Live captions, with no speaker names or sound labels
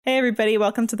Hey, everybody.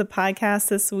 Welcome to the podcast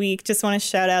this week. Just want to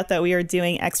shout out that we are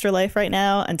doing Extra Life right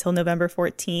now until November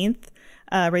 14th,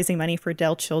 raising money for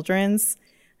Dell Children's.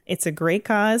 It's a great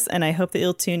cause, and I hope that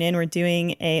you'll tune in. We're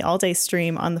doing a all-day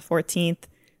stream on the 14th,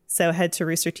 so head to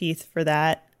Rooster Teeth for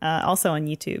that. Also on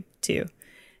YouTube, too.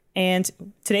 And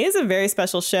today is a very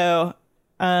special show.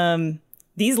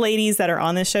 These ladies that are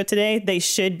on this show today, they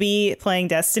should be playing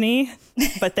Destiny,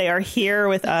 but they are here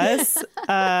with us.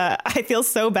 I feel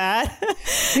so bad.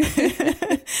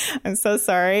 I'm so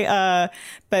sorry.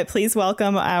 But please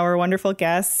welcome our wonderful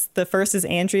guests. The first is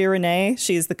Andrea Renee.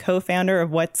 She's the co-founder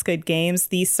of What's Good Games,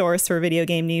 the source for video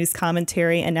game news,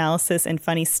 commentary, analysis, and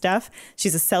funny stuff.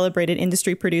 She's a celebrated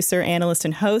industry producer, analyst,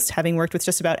 and host, having worked with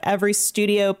just about every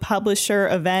studio, publisher,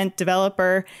 event,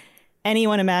 developer,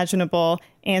 anyone imaginable.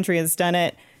 Andrea's done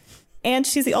it. And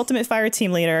she's the ultimate fire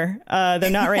team leader, though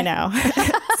not right now.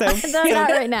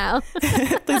 Not right now.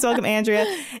 Please welcome Andrea.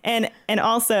 And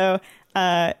also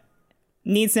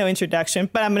needs no introduction,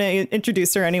 but I'm going to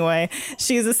introduce her anyway.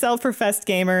 She's a self-professed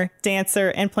gamer, dancer,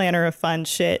 and planner of fun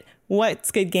shit.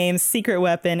 What's Good Games, Secret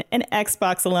Weapon, an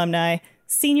Xbox alumni,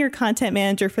 senior content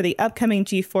manager for the upcoming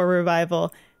G4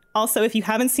 revival. Also, if you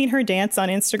haven't seen her dance on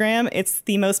Instagram, it's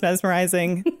the most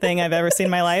mesmerizing thing I've ever seen in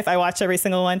my life. I watch every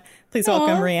single one. Please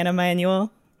welcome Rihanna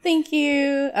Manuel. Thank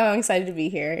you. Oh, I'm excited to be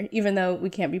here, even though we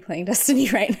can't be playing Destiny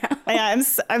right now. Yeah,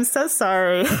 I'm so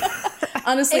sorry.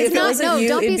 Honestly, if it wasn't you,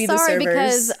 don't it'd be be sorry the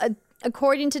servers. because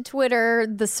according to Twitter,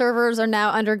 the servers are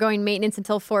now undergoing maintenance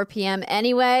until 4 p.m.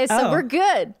 anyway, so we're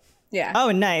good. Yeah.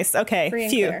 Oh, nice. Okay.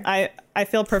 Phew. I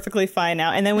feel perfectly fine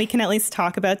now. And then we can at least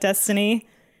talk about Destiny.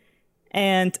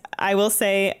 And I will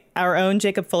say our own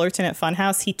Jacob Fullerton at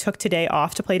Funhouse, he took today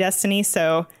off to play Destiny.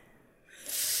 So,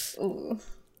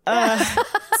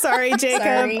 sorry,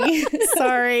 Jacob.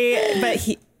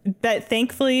 Sorry. But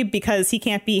thankfully, because he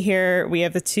can't be here, we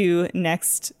have the two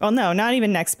next. Well, no, not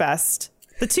even next best.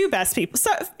 The two best people.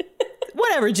 So,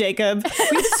 whatever, Jacob. We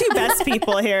have the two best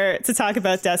people here to talk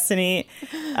about Destiny.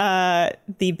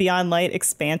 The Beyond Light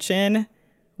expansion,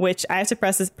 which I have to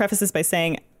preface this by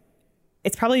saying,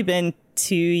 it's probably been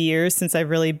 2 years since I've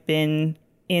really been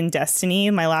in Destiny.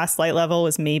 My last light level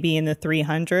was maybe in the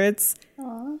 300s.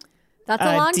 Aww. That's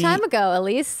a long time ago,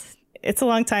 Elise. It's a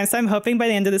long time. So I'm hoping by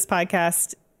the end of this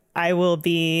podcast, I will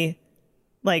be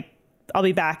I'll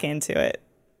be back into it.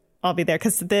 I'll be there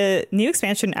because the new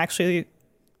expansion actually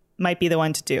might be the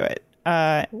one to do it.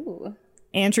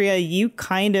 Andrea, you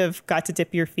kind of got to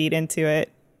dip your feet into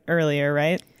it earlier,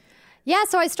 right? Yeah,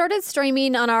 so I started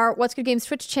streaming on our What's Good Games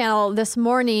Twitch channel this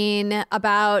morning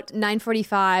about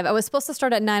 9:45. I was supposed to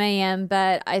start at 9 a.m.,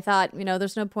 but I thought,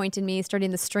 there's no point in me starting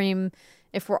the stream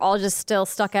if we're all just still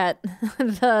stuck at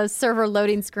the server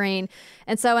loading screen.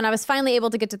 And so when I was finally able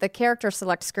to get to the character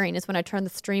select screen is when I turned the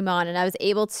stream on, and I was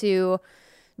able to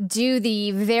do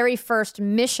the very first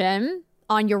mission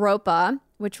on Europa,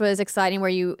 which was exciting,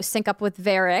 where you sync up with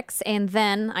Varix, and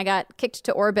then I got kicked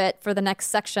to orbit for the next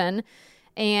section.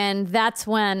 And that's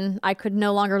when I could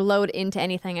no longer load into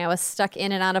anything. I was stuck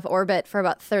in and out of orbit for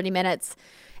about 30 minutes.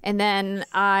 And then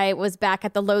I was back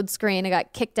at the load screen. I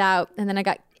got kicked out, and then I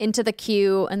got into the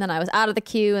queue, and then I was out of the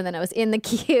queue, and then I was in the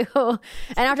queue. And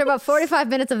after about 45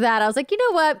 minutes of that, I was like, you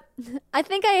know what? I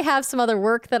think I have some other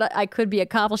work that I could be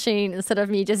accomplishing instead of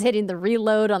me just hitting the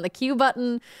reload on the queue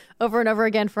button over and over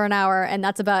again for an hour. And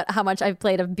that's about how much I've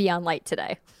played of Beyond Light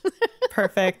today.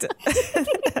 Perfect.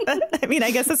 I mean,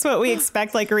 I guess that's what we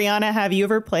expect. Like, Rihanna, have you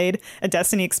ever played a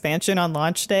Destiny expansion on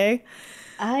launch day?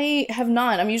 I have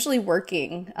not. I'm usually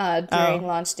working during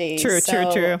launch days. True.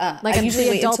 I usually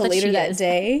wait until later that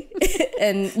day.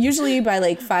 And usually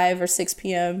by 5 or 6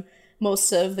 p.m.,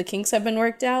 most of the kinks have been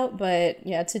worked out. But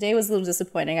yeah, today was a little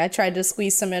disappointing. I tried to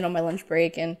squeeze some in on my lunch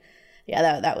break, and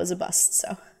yeah, that was a bust.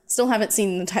 So still haven't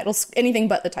seen anything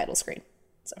but the title screen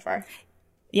so far.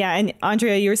 Yeah, and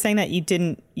Andrea, you were saying that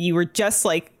you were just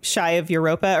shy of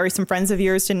Europa, or some friends of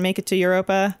yours didn't make it to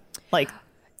Europa?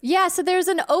 Yeah, so there's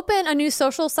a new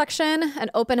social section,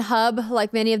 an open hub,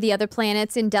 like many of the other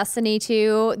planets in Destiny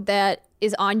 2, that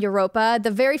is on Europa. The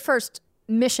very first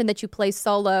mission that you play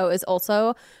solo is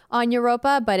also on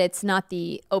Europa, but it's not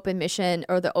the open mission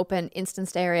or the open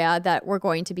instanced area that we're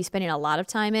going to be spending a lot of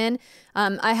time in.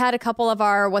 I had a couple of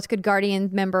our What's Good Guardian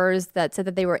members that said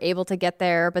that they were able to get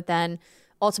there, but then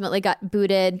ultimately got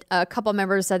booted. A couple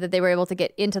members said that they were able to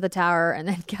get into the tower and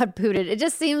then got booted. It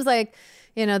just seems like,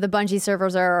 the Bungie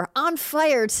servers are on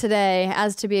fire today,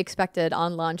 as to be expected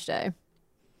on launch day.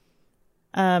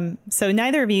 So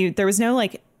neither of you, there was no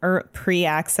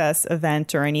pre-access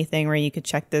event or anything where you could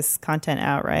check this content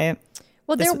out, right?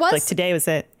 Well, there was. Today was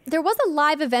it? There was a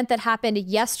live event that happened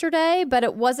yesterday, but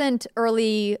it wasn't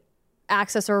early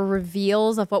access or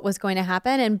reveals of what was going to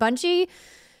happen. And Bungie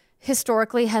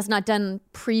historically has not done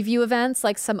preview events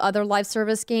like some other live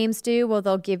service games do, where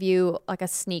they'll give you like a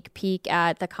sneak peek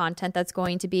at the content that's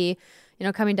going to be,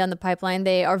 coming down the pipeline.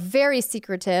 They are very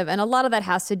secretive, and a lot of that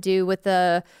has to do with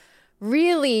the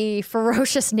really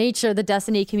ferocious nature the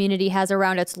Destiny community has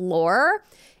around its lore.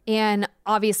 And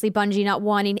obviously Bungie not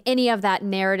wanting any of that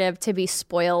narrative to be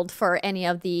spoiled for any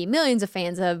of the millions of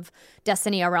fans of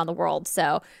Destiny around the world.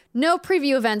 So no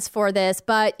preview events for this,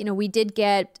 but we did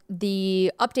get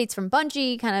the updates from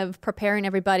Bungie kind of preparing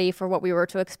everybody for what we were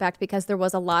to expect, because there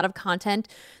was a lot of content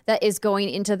that is going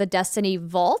into the Destiny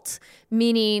vault,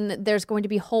 meaning there's going to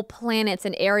be whole planets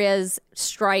and areas,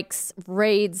 strikes,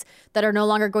 raids that are no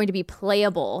longer going to be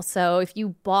playable. So if you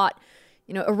bought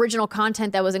original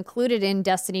content that was included in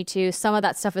Destiny 2, some of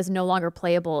that stuff is no longer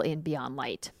playable in Beyond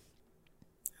Light.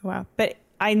 Wow. But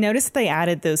I noticed they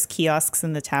added those kiosks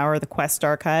in the tower, the quest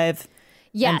archive,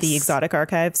 yes, and the exotic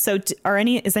archive. So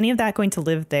is any of that going to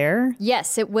live there?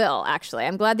 Yes, it will, actually.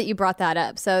 I'm glad that you brought that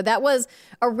up. So that was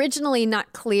originally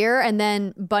not clear, and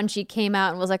then Bungie came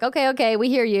out and was like, okay, we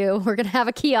hear you. We're going to have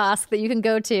a kiosk that you can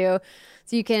go to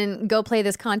so you can go play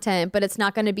this content, but it's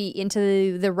not going to be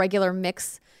into the regular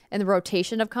mix and the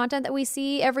rotation of content that we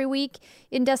see every week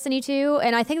in Destiny 2.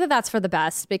 And I think that that's for the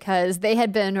best, because they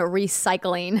had been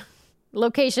recycling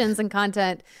locations and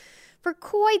content for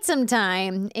quite some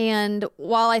time. And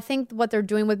while I think what they're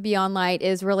doing with Beyond Light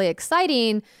is really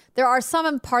exciting, there are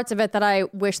some parts of it that I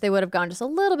wish they would have gone just a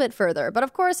little bit further. But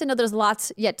of course, there's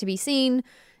lots yet to be seen.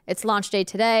 It's launch day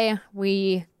today.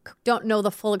 We don't know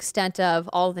the full extent of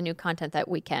all the new content that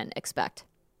we can expect.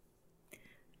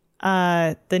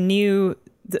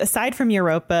 Aside from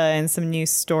Europa and some new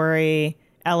story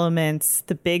elements,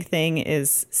 the big thing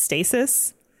is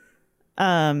stasis.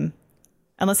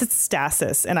 Unless it's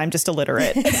stasis, and I'm just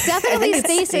illiterate. It's definitely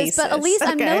stasis, but at least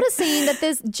I'm noticing that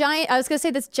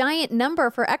this giant number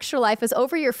for extra life is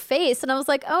over your face, and I was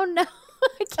like, oh no.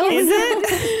 I can't. Is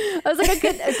it? I was like,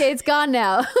 okay, it's gone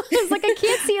now. I was like, I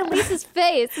can't see Elise's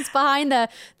face. It's behind the...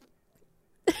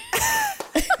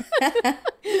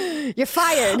 You're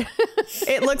fired.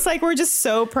 It looks like we're just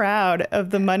so proud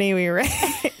of the money we raise.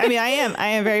 I mean, I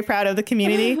am very proud of the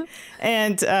community.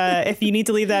 And if you need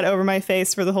to leave that over my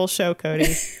face for the whole show,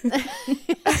 Cody,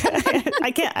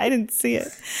 I didn't see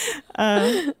it.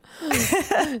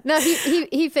 No,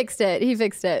 he fixed it. He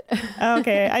fixed it.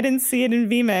 Okay. I didn't see it in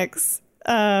VMix.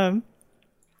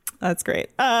 That's great.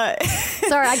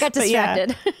 Sorry, I got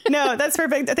distracted. Yeah. No, that's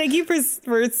perfect. Thank you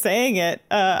for saying it.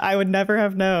 I would never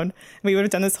have known. We would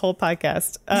have done this whole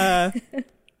podcast.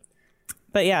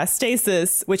 But yeah,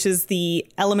 stasis, which is the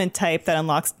element type that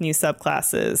unlocks new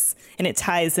subclasses, and it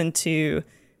ties into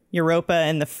Europa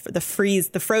and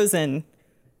the frozen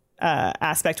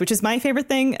aspect, which is my favorite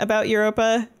thing about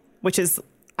Europa, which is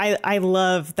I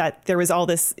love that there was all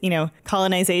this,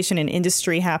 colonization and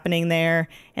industry happening there.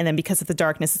 And then because of the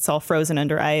darkness, it's all frozen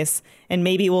under ice. And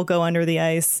maybe we'll go under the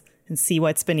ice and see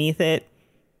what's beneath it.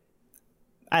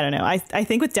 I don't know. I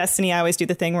think with Destiny, I always do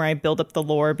the thing where I build up the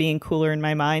lore being cooler in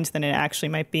my mind than it actually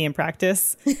might be in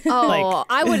practice. Oh,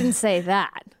 I wouldn't say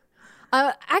that.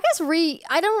 I guess,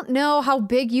 I don't know how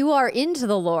big you are into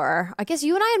the lore. I guess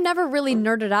you and I have never really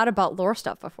nerded out about lore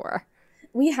stuff before.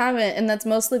 We haven't, and that's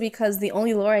mostly because the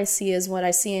only lore I see is what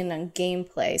I see in a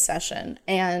gameplay session.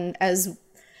 And as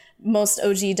most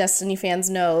OG Destiny fans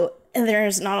know,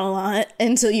 there's not a lot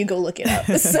until you go look it up.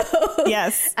 So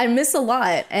yes, I miss a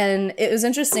lot. And it was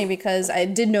interesting because I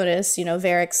did notice,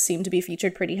 Varix seemed to be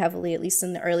featured pretty heavily, at least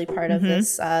in the early part of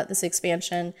this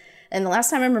expansion. And the last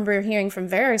time I remember hearing from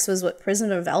Varix was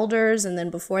Prison of Elders, and then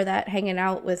before that, hanging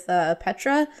out with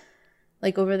Petra,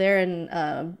 like over there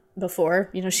in before,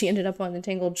 she ended up on the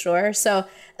Tangled Shore. So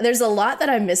there's a lot that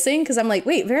I'm missing because I'm like,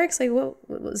 wait, Varix, like, what,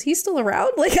 was he still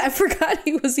around? Like, I forgot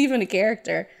he was even a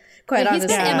character. Quite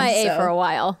honestly, he's been MIA for a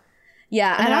while.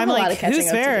 Yeah, and I have a lot of catching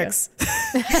up Varix?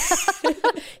 To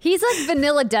do. He's like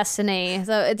vanilla Destiny,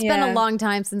 so it's been a long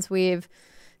time since we've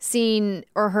seen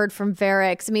or heard from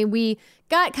Varix. I mean, we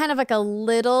got kind of like a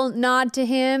little nod to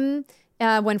him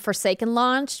when Forsaken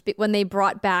launched, when they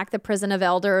brought back the Prison of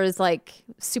Elders, like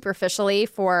superficially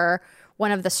for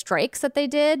one of the strikes that they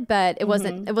did, but it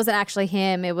wasn't actually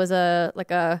him. It was a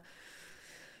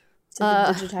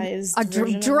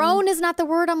digitized drone is not the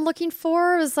word I'm looking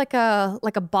for. It was like a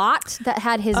bot that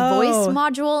had his voice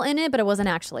module in it, but it wasn't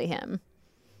actually him.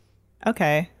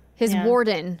 Okay. His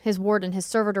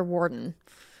servitor warden.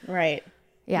 Right.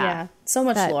 Yeah. So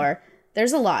much lore.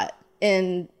 There's a lot.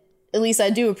 And at least I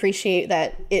do appreciate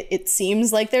that it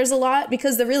seems like there's a lot,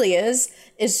 because there really is.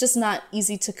 It's just not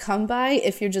easy to come by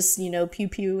if you're just, pew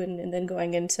pew and then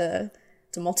going into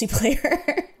to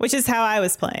multiplayer. Which is how I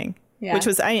was playing. Yeah. Which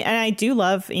was I do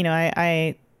love, you know,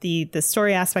 I the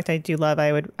story aspect I do love.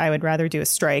 I would rather do a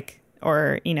strike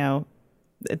or, you know,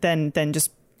 than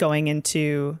just going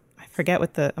into, I forget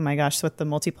what the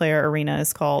multiplayer arena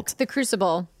is called. The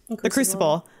Crucible. The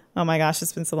Crucible. Oh my gosh,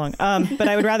 it's been so long. But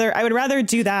I would rather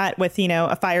do that with, you know,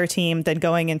 a fire team than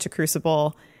going into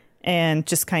Crucible and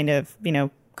just kind of, you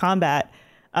know, combat.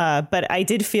 But I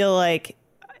did feel like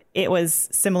it was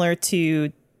similar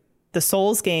to the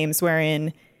Souls games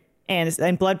wherein, and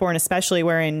Bloodborne especially,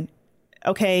 wherein,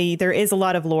 okay, there is a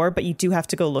lot of lore, but you do have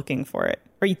to go looking for it.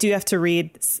 Or you do have to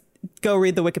read the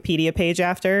Wikipedia page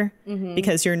after,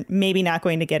 because you're maybe not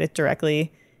going to get it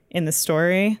directly in the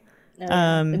story. The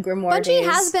Grimoire Bungie days.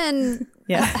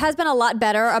 has been a lot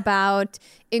better about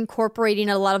incorporating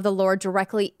a lot of the lore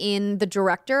directly in the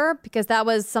director, because that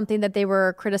was something that they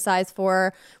were criticized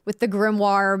for with the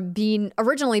Grimoire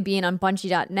originally being on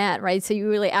Bungie.net, right? So you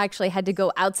really actually had to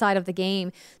go outside of the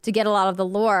game to get a lot of the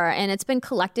lore, and it's been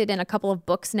collected in a couple of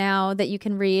books now that you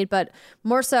can read. But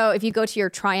more so, if you go to your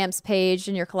Triumphs page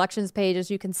and your collections pages,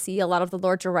 you can see a lot of the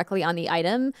lore directly on the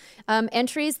item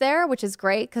entries there, which is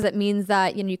great because it means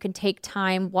that, you know, you can take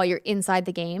time while you're inside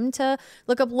the game to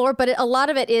look up lore. But a lot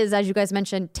of it is, as you guys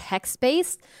mentioned,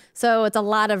 text-based, so it's a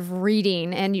lot of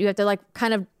reading, and you have to like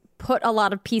kind of put a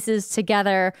lot of pieces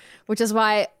together, which is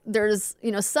why there's,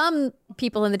 you know, some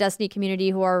people in the Destiny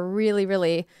community who are really,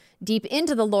 really deep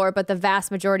into the lore, but the vast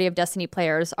majority of Destiny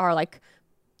players are like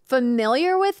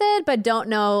familiar with it, but don't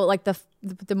know like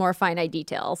the more finite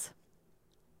details.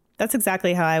 That's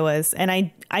exactly how I was. And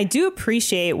I do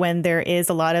appreciate when there is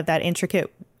a lot of that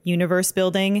intricate universe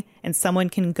building and someone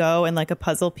can go and like a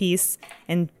puzzle piece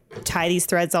and tie these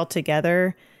threads all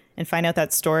together and find out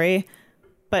that story.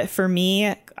 But for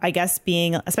me, I guess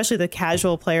being especially the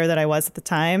casual player that I was at the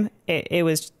time, it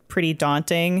was pretty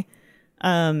daunting.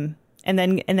 And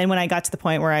then when I got to the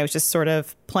point where I was just sort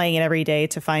of playing it every day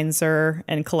to find Xur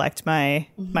and collect my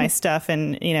stuff,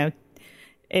 and you know,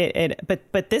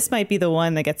 but this might be the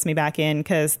one that gets me back in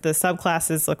because the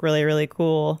subclasses look really, really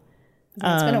cool.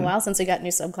 It's been a while since we got new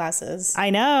subclasses.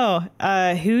 I know.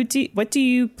 What do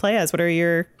you play as? What are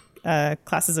your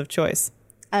classes of choice?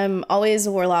 I'm always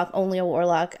a warlock, only a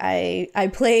warlock.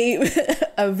 I play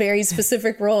a very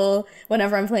specific role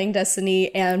whenever I'm playing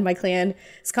Destiny, and my clan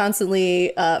is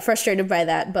constantly frustrated by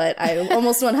that. But I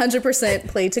almost 100%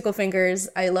 play Tickle Fingers.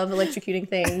 I love electrocuting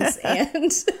things,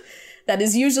 and that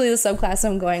is usually the subclass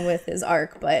I'm going with is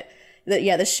Arc. But the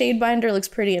Shadebinder looks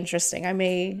pretty interesting. I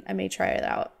may try it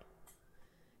out.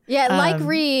 Yeah, like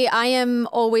Ree, I am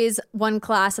always one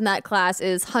class, and that class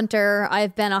is Hunter.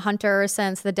 I've been a Hunter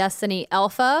since the Destiny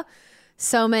Alpha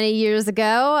so many years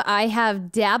ago. I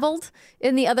have dabbled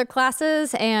in the other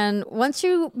classes, and once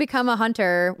you become a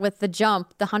Hunter with the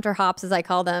jump, the Hunter hops as I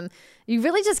call them, you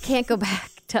really just can't go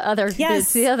back to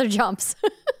the other jumps.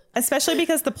 Especially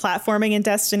because the platforming in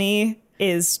Destiny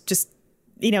is just,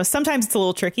 you know, sometimes it's a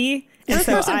little tricky.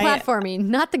 First-person platforming,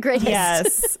 not the greatest.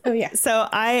 Yes. Oh yeah. So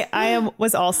I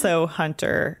was also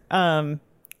Hunter.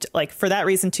 Like for that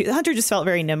reason too. Hunter just felt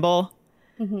very nimble,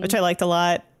 which I liked a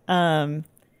lot. But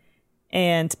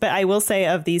I will say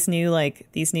of these new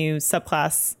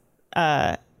subclass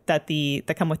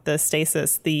that come with the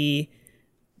stasis, the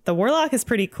Warlock is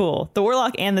pretty cool. The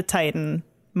Warlock and the Titan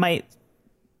might,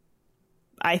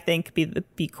 I think,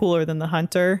 be cooler than the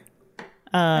Hunter.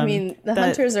 I mean, the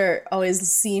Hunters are always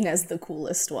seen as the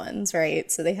coolest ones,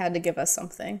 right? So they had to give us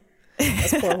something.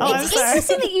 It's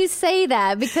interesting that you say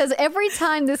that, because every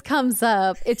time this comes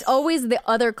up, it's always the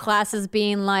other classes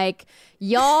being like,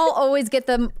 y'all always get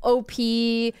the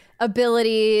OP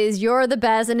abilities, you're the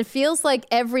best. And it feels like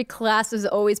every class is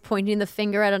always pointing the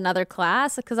finger at another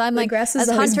class, because I'm like, as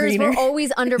Hunters, greener. We're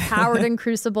always underpowered in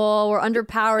Crucible, we're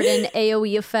underpowered in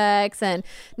AoE effects, and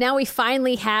now we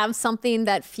finally have something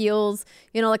that feels,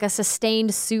 you know, like a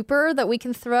sustained super that we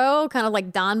can throw, kind of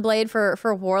like Dawnblade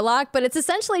for Warlock, but it's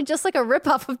essentially just like a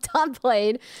ripoff of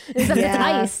Dawnblade, except it's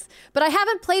ice. But I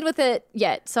haven't played with it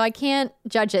yet, so I can't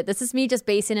judge it. This is me just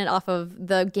basing it off of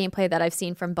the gameplay that I've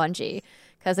seen from Bungie.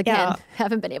 Because, again,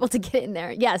 haven't been able to get in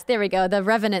there. Yes, there we go. The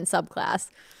Revenant subclass.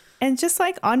 And just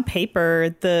like on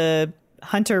paper, the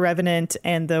Hunter Revenant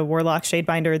and the Warlock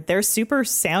Shadebinder, their super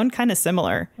sound kind of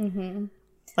similar. Mm-hmm.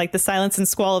 Like the silence and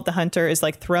squall of the Hunter is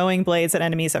like throwing blades at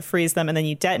enemies that freeze them, and then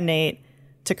you detonate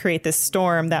to create this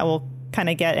storm that will kind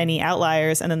of get any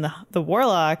outliers. And then the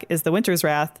Warlock is the Winter's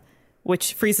Wrath,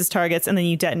 which freezes targets, and then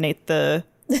you detonate the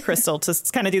crystal to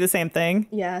kind of do the same thing.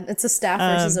 Yeah, it's a staff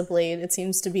versus a blade. It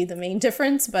seems to be the main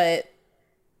difference, but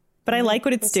I like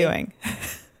what it's doing.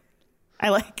 I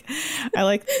like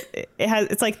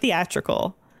it's like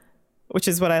theatrical, which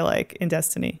is what I like in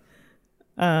Destiny.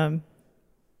 Yeah,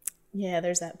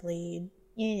 there's that blade.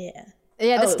 Yeah.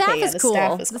 Yeah, the staff is cool.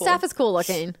 The staff is cool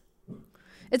looking.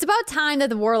 It's about time that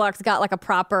the Warlocks got like a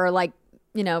proper, like,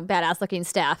 you know, badass looking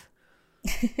staff.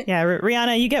 Yeah,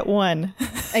 Rihanna, you get one.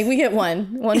 Like, we get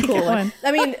one cool one.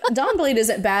 I mean, Dawnblade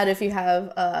isn't bad if you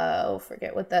have I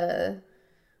forget what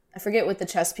the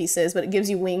chest piece is, but it gives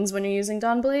you wings when you're using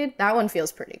Dawnblade. That one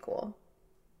feels pretty cool.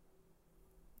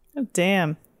 Oh,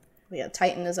 damn. Yeah,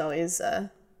 Titan is always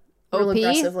OP? real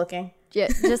aggressive looking. Yeah,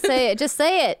 just say it. Just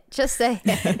say it. Just say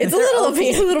it. It's a little OP,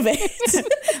 a little bit.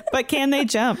 But can they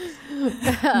jump?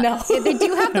 No. Yeah, they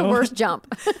do have the worst jump.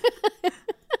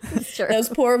 Sure. Those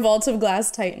poor Vault of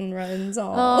Glass Titan runs.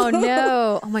 Oh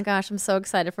no. Oh my gosh, I'm so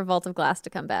excited for Vault of Glass to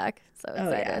come back. So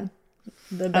excited.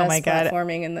 Yeah. The best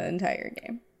platforming in the entire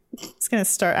game. It's gonna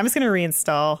start. I'm just gonna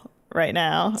reinstall right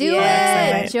now. Do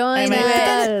it. Join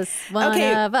us. One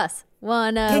of us.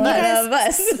 One of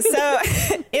us. So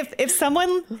if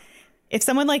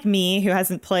someone like me who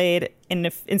hasn't played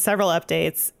in several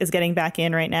updates is getting back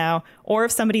in right now, or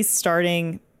if somebody's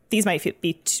starting, these might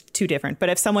be too different, but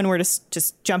if someone were to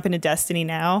just jump into Destiny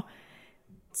now,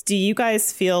 do you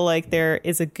guys feel like there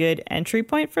is a good entry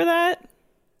point for that?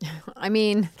 I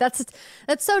mean, that's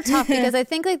so tough because I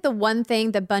think like the one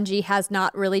thing that Bungie has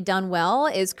not really done well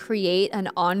is create an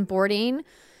onboarding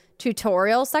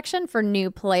tutorial section for new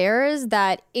players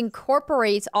that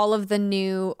incorporates all of the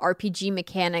new RPG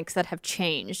mechanics that have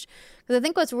changed. Because I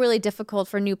think what's really difficult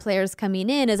for new players coming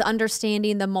in is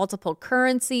understanding the multiple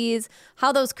currencies,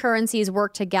 how those currencies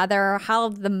work together, how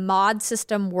the mod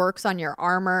system works on your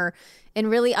armor, and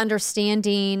really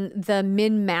understanding the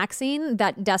min-maxing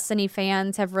that Destiny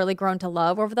fans have really grown to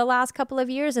love over the last couple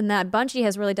of years, and that Bungie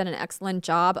has really done an excellent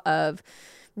job of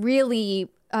really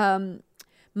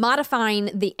modifying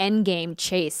the end game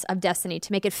chase of Destiny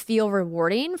to make it feel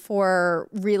rewarding for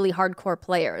really hardcore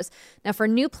players. Now, for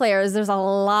new players, there's a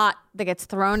lot that gets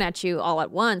thrown at you all at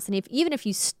once. And even if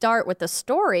you start with the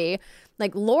story,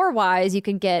 like lore-wise, you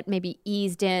can get maybe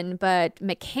eased in, but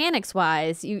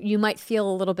mechanics-wise, you might feel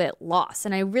a little bit lost.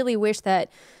 And I really wish that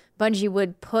Bungie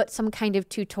would put some kind of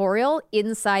tutorial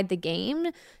inside the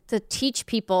game to teach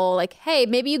people, like, hey,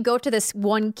 maybe you go to this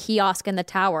one kiosk in the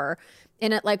tower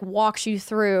and it like walks you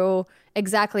through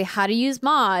exactly how to use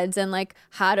mods and like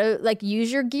how to like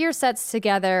use your gear sets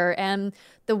together and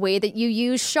the way that you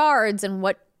use shards and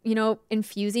what, you know,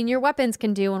 infusing your weapons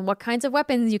can do and what kinds of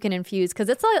weapons you can infuse, because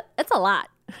it's a lot.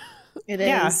 It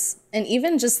is. And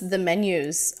even just the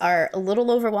menus are a little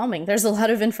overwhelming. There's a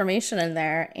lot of information in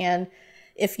there. And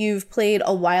if you've played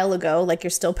a while ago, like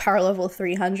you're still power level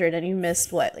 300 and you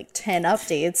missed like 10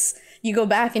 updates, you go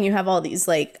back and you have all these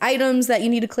like items that you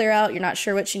need to clear out. You're not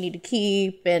sure what you need to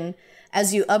keep. And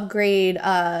as you upgrade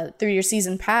through your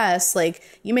season pass, like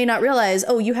you may not realize,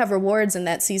 oh, you have rewards in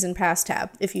that season pass tab.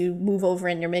 If you move over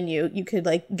in your menu, you could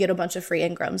like get a bunch of free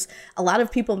engrams. A lot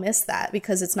of people miss that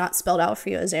because it's not spelled out for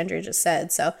you, as Andrea just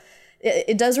said. So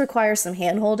it does require some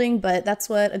hand holding, but that's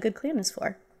what a good clan is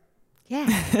for. Yeah,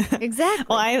 exactly.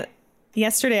 Well,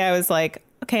 yesterday I was like,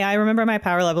 okay, I remember my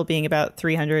power level being about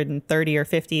 330 or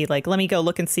 50. Like, let me go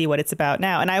look and see what it's about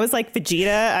now. And I was like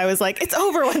Vegeta. I was like, it's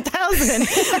over 1,000.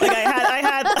 Like I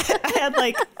had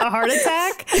like a heart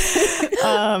attack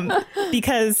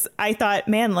because I thought,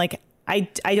 man, like I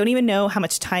don't even know how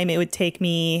much time it would take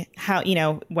me, how, you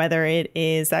know, whether it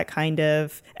is that kind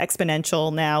of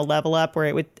exponential now level up where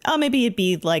it would, maybe it'd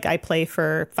be like I play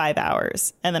for 5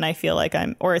 hours and then I feel like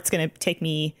or it's going to take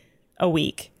me a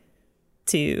week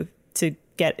to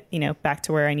get, you know, back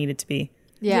to where I needed to be.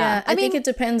 Yeah. I think it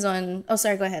depends on, oh,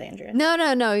 sorry, go ahead, Andrea.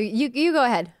 No. You go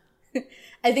ahead.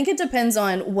 I think it depends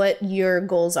on what your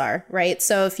goals are, right?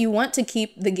 So if you want to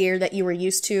keep the gear that you were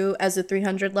used to as a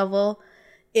 300 level,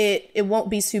 it won't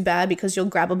be too bad because you'll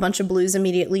grab a bunch of blues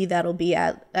immediately. That'll be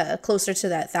at closer to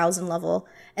that 1,000 level.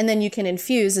 And then you can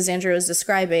infuse, as Andrew was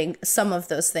describing, some of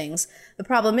those things. The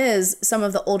problem is some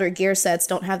of the older gear sets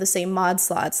don't have the same mod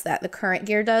slots that the current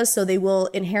gear does, so they will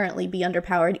inherently be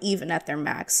underpowered even at their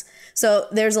max. So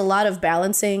there's a lot of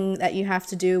balancing that you have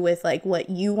to do with like what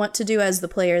you want to do as the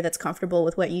player that's comfortable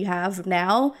with what you have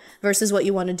now versus what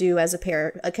you want to do as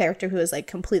a character who is like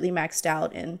completely maxed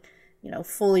out and, you know,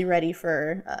 fully ready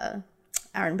for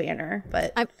Iron Banner.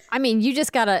 But I mean, you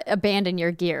just gotta abandon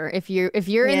your gear if you're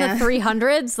in the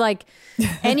 300s. Like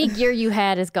any gear you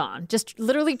had is gone. Just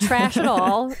literally trash it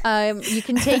all. You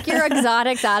can take your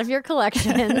exotics out of your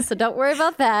collection, so don't worry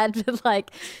about that. But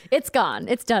like, it's gone.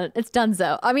 It's done. It's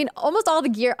donezo. I mean, almost all the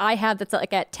gear I have that's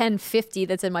like at 1050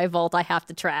 that's in my vault, I have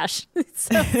to trash.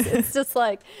 So it's just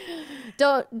like,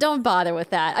 don't bother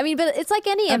with that. I mean, but it's like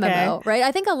any MMO, right?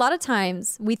 I think a lot of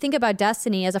times we think about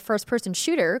Destiny as a first-person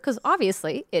shooter because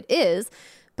obviously it is,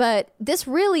 but this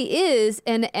really is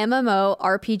an MMO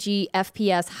RPG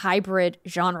FPS hybrid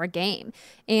genre game,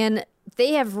 and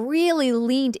they have really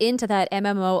leaned into that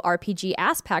MMO RPG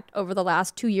aspect over the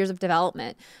last 2 years of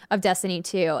development of Destiny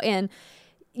 2, and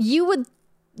you would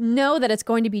know that it's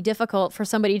going to be difficult for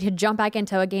somebody to jump back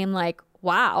into a game like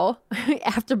WoW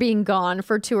after being gone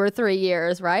for 2 or 3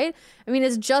 years, right? I mean,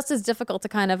 it's just as difficult to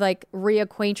kind of like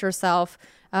reacquaint yourself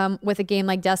with a game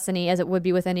like Destiny as it would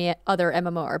be with any other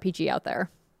MMORPG out there.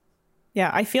 Yeah,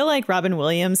 I feel like Robin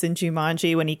Williams in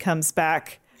Jumanji when he comes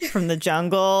back from the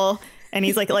jungle and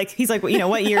he's like, you know,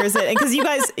 what year is it? Because you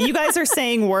guys are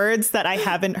saying words that I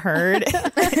haven't heard,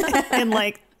 and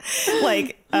like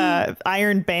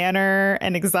Iron Banner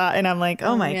and and I'm like,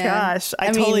 oh my gosh,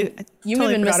 I mean, you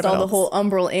totally even missed all the whole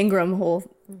Umbral Ingram whole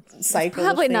cycle.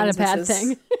 Probably not a bad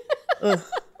thing.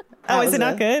 Is it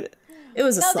not good? It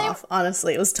was a slough,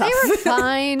 honestly. It was tough. They were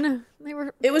fine.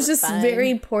 It was just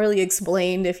very poorly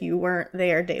explained if you weren't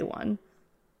there day one.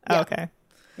 Yeah. Oh, okay.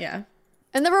 Yeah.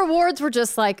 And the rewards were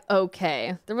just like,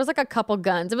 okay. There was like a couple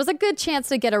guns. It was a good chance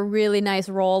to get a really nice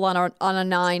roll on a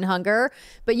 9 hunger.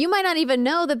 But you might not even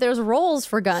know that there's rolls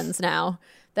for guns now.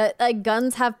 That like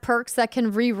guns have perks that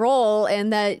can re-roll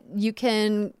and that you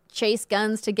can chase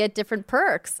guns to get different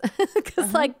perks.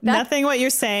 Because like nothing what you're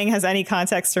saying has any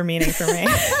context or meaning for me.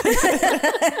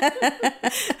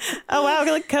 Oh wow,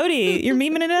 like Cody, you're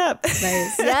memeing it up.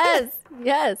 Nice.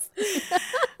 Yes.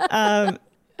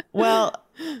 Well,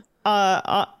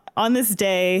 on this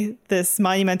day, this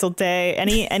monumental day,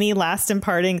 any last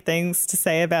imparting things to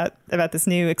say about this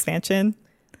new expansion?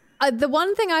 The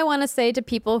one thing I want to say to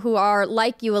people who are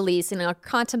like you, Elise, and are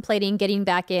contemplating getting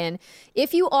back in,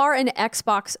 if you are an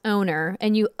Xbox owner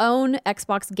and you own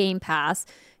Xbox Game Pass,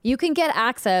 you can get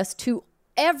access to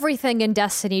everything in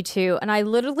Destiny 2, and I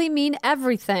literally mean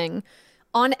everything,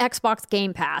 on Xbox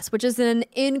Game Pass, which is an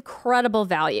incredible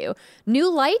value.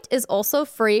 New Light is also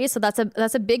free, so that's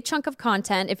a big chunk of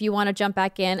content if you want to jump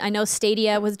back in. I know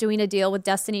Stadia was doing a deal with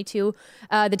Destiny 2,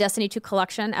 the Destiny 2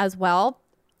 collection as well.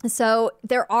 So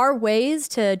there are ways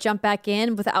to jump back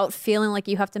in without feeling like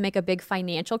you have to make a big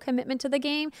financial commitment to the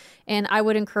game, and I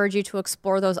would encourage you to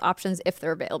explore those options if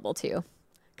they're available to you,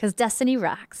 because Destiny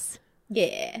rocks.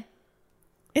 Yeah,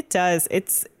 it does.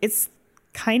 It's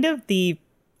kind of the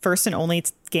first and only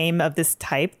game of this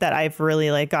type that I've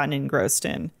really like gotten engrossed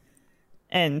in,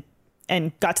 and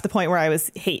got to the point where I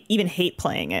was hate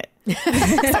playing it.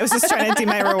 I was just trying to do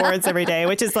my rewards every day,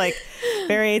 which is like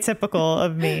very atypical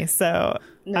of me. So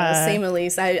no, same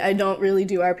Elise. I don't really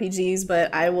do RPGs,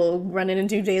 but I will run in and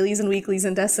do dailies and weeklies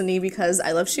in Destiny because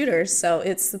I love shooters. So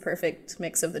it's the perfect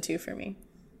mix of the two for me.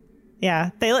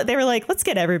 Yeah, they were like, let's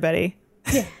get everybody.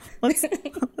 Yeah, let's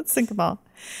sync them all.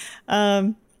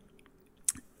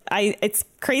 It's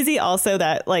crazy also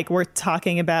that like we're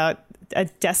talking about a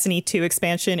Destiny 2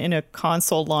 expansion in a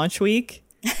console launch week.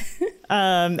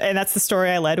 And that's the story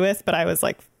I led with, but I was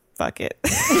like, fuck it.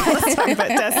 Let's talk about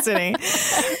Destiny.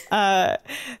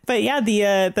 But yeah,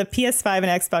 the PS5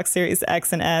 and Xbox Series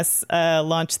X and S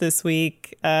launched this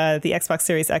week. The Xbox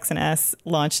Series X and S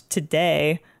launched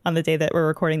today on the day that we're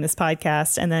recording this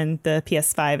podcast. And then the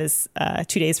PS5 is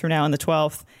 2 days from now on the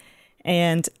 12th.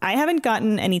 And I haven't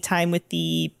gotten any time with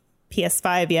the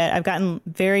PS5 yet. I've gotten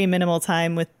very minimal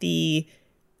time with the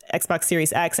Xbox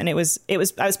Series X, and I was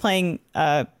playing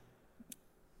the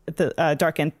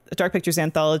Dark Pictures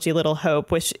anthology Little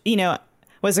Hope, which, you know,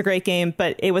 was a great game,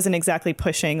 but it wasn't exactly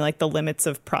pushing like the limits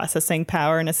of processing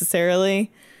power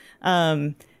necessarily.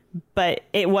 But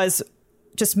it was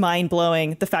just mind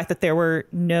blowing the fact that there were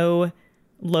no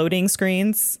loading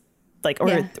screens, like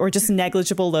or just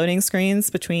negligible loading screens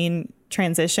between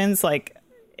transitions. Like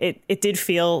it did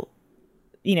feel,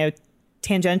 you know,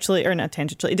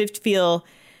 it did feel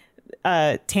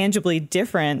tangibly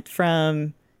different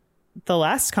from the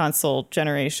last console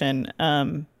generation.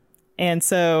 And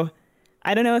so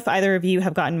I don't know if either of you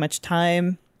have gotten much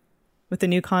time with the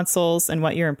new consoles and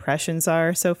what your impressions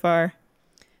are so far.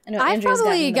 I've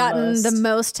probably gotten the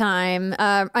most time.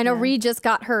 I know Reed just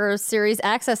got her Series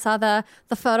X. I saw the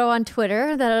photo on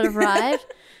Twitter that it arrived.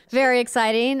 Very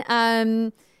exciting.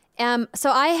 So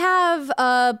I have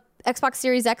a Xbox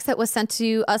Series X that was sent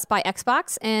to us by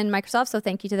Xbox and Microsoft, so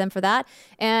thank you to them for that.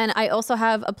 And I also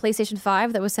have a PlayStation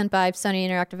 5 that was sent by Sony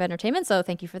Interactive Entertainment, so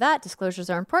thank you for that. Disclosures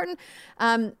are important.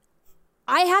 I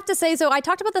have to say, so I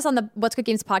talked about this on the What's Good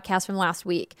Games podcast from last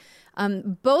week.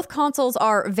 Both consoles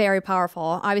are very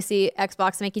powerful. Obviously,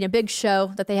 Xbox making a big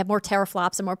show that they have more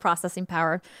teraflops and more processing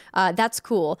power. That's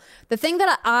cool. The thing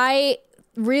that I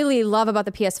really love about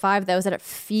the PS5 though is that it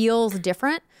feels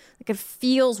different. Like it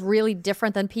feels really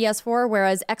different than PS4,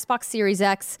 whereas Xbox Series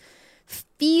X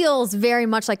feels very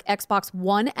much like Xbox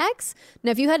One X.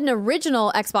 Now, if you had an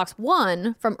original Xbox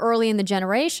One from early in the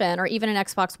generation, or even an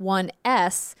Xbox One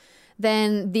S,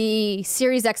 then the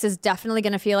Series X is definitely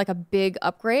going to feel like a big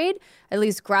upgrade, at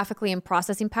least graphically and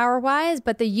processing power wise.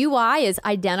 But the UI is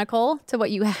identical to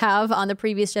what you have on the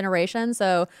previous generation.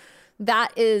 So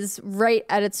that is right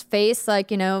at its face, like,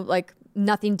 you know, like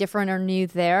nothing different or new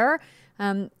there.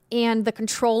 And the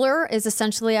controller is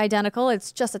essentially identical.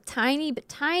 It's just a tiny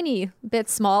bit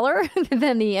smaller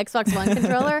than the Xbox One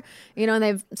controller. You know, and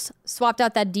they've swapped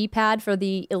out that D-pad for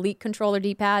the Elite controller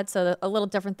D-pad, so a little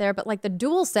different there. But like the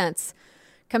DualSense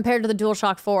compared to the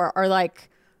DualShock 4 are like,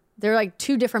 they're like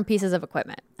two different pieces of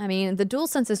equipment. I mean, the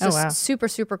DualSense is just super,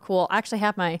 super cool. I actually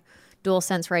have my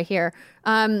DualSense right here.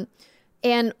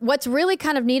 And what's really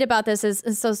kind of neat about this is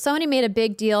so Sony made a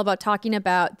big deal about talking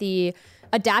about the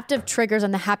adaptive triggers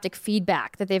and the haptic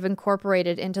feedback that they've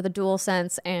incorporated into the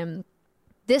DualSense. And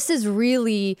this is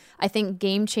really, I think,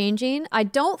 game changing. I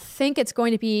don't think it's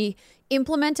going to be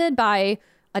implemented by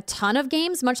a ton of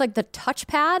games, much like the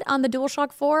touchpad on the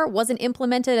DualShock 4 wasn't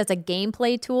implemented as a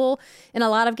gameplay tool in a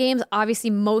lot of games. Obviously,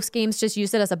 most games just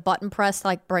use it as a button press to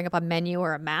like bring up a menu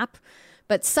or a map.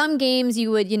 But some games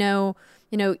you would,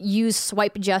 use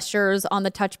swipe gestures on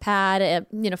the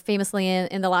touchpad. Famously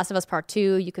in The Last of Us Part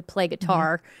 2, you could play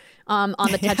guitar on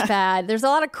the touchpad. There's a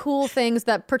lot of cool things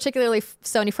that particularly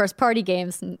Sony first-party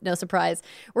games, no surprise,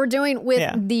 we're doing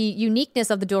with the uniqueness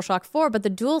of the DualShock 4, but the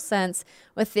DualSense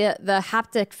with the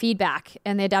haptic feedback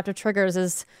and the adaptive triggers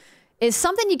is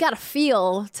something you got to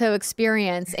feel to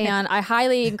experience. And I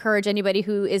highly encourage anybody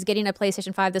who is getting a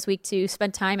PlayStation 5 this week to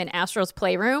spend time in Astro's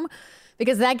Playroom,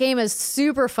 because that game is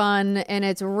super fun and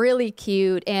it's really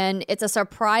cute and it's a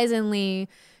surprisingly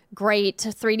great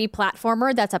 3D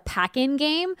platformer that's a pack-in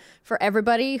game for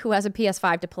everybody who has a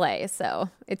PS5 to play.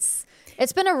 So it's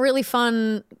been a really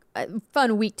fun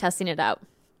week testing it out.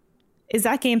 Is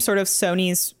that game sort of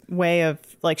Sony's way of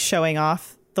like showing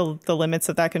off the limits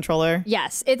of that controller?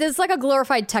 Yes, it is like a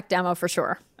glorified tech demo for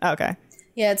sure. Okay.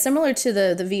 Yeah, it's similar to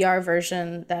the VR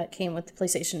version that came with the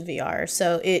PlayStation VR.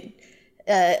 So it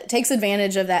takes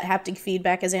advantage of that haptic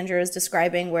feedback, as Andrew is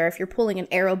describing, where if you're pulling an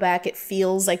arrow back, it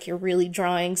feels like you're really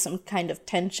drawing some kind of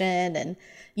tension. And,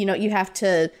 you have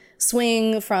to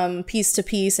swing from piece to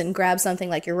piece and grab something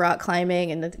like you're rock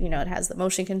climbing. And, it has the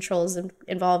motion controls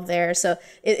involved there. So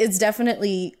it's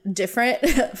definitely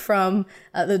different from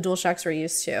the DualShocks we're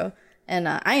used to. And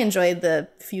I enjoyed the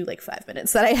few 5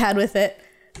 minutes that I had with it.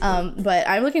 But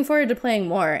I'm looking forward to playing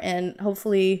more, and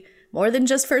hopefully more than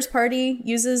just first party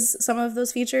uses some of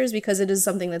those features, because it is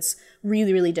something that's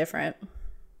really, really different.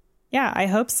 Yeah, I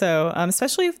hope so.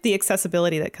 Especially the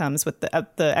accessibility that comes with the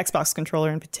Xbox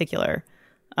controller in particular.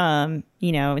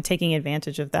 Taking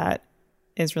advantage of that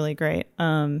is really great.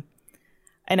 And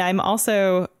I'm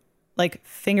also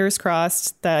fingers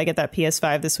crossed that I get that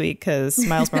PS5 this week, because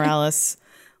Miles Morales.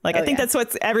 I think that's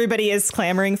what everybody is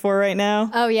clamoring for right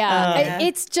now. Oh, yeah.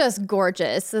 It's just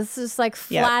gorgeous. This is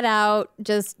flat out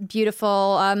just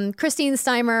beautiful. Christine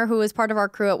Steimer, who was part of our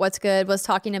crew at What's Good, was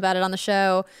talking about it on the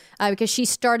show because she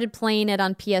started playing it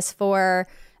on PS4,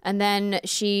 and then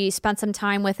she spent some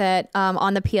time with it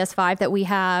on the PS5 that we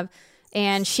have.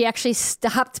 And she actually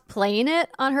stopped playing it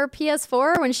on her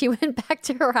PS4 when she went back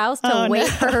to her house to wait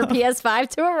for her PS5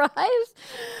 to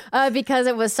arrive because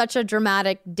it was such a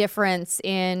dramatic difference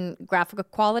in graphical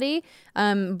quality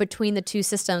between the two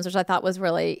systems, which I thought was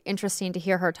really interesting to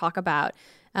hear her talk about.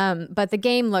 But the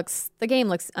game looks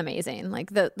amazing.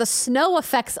 The snow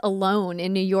effects alone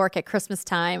in New York at Christmas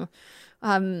time.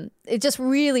 It just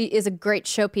really is a great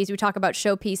showpiece. We talk about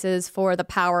showpieces for the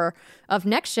power of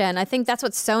next gen. I think that's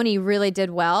what Sony really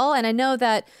did well. And I know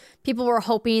that people were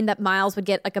hoping that Miles would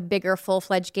get a bigger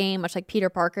full-fledged game, much like Peter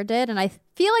Parker did. And I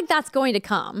feel like that's going to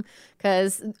come,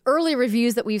 because early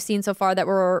reviews that we've seen so far that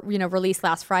were, released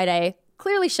last Friday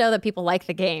clearly show that people like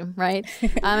the game, right?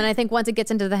 And I think once it gets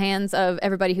into the hands of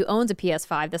everybody who owns a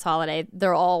PS5 this holiday,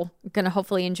 they're all going to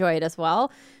hopefully enjoy it as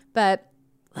well. But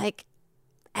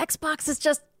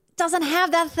Xbox doesn't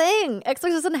have that thing. Xbox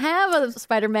doesn't have a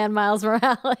Spider-Man Miles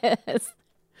Morales.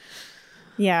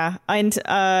 Yeah, and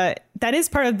that is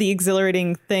part of the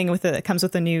exhilarating thing that comes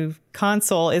with the new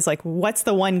console is what's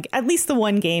at least the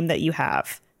one game that you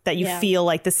have that you feel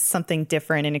like this is something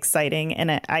different and exciting. And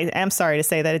I am sorry to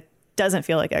say that it doesn't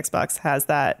feel like Xbox has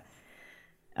that.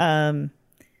 I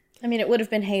mean, it would have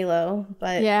been Halo,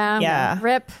 but yeah.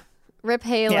 RIP. Rip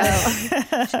Halo. Yeah.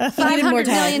 $500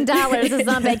 million, as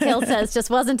Zombie Kill says, just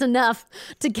wasn't enough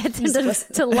to get them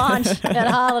to launch at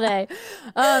holiday.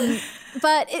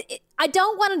 But I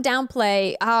don't want to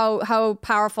downplay how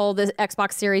powerful the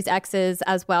Xbox Series X is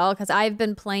as well, because I've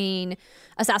been playing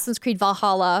Assassin's Creed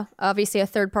Valhalla, obviously a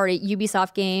third-party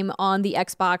Ubisoft game on the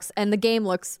Xbox, and the game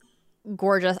looks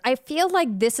gorgeous. I feel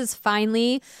like this is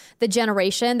finally the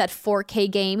generation that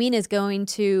 4K gaming is going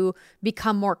to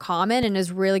become more common and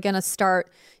is really going to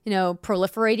start,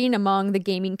 proliferating among the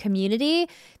gaming community,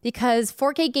 because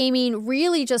 4K gaming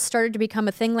really just started to become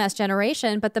a thing last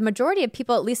generation. But the majority of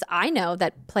people, at least I know,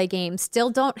 that play games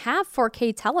still don't have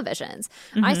 4K televisions.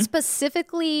 Mm-hmm. I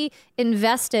specifically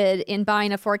invested in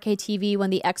buying a 4K TV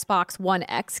when the Xbox One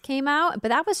X came out, but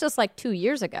that was just like 2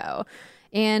 years ago.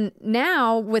 And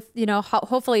now with,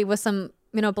 hopefully with some,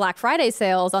 Black Friday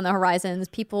sales on the horizons,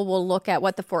 people will look at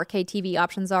what the 4K TV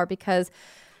options are, because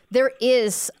there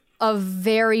is a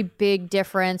very big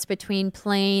difference between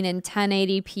playing in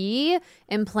 1080p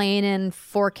and playing in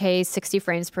 4K 60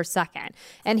 frames per second.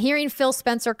 And hearing Phil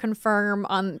Spencer confirm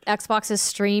on Xbox's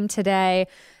stream today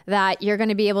that you're going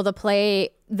to be able to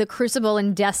play The Crucible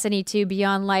and Destiny 2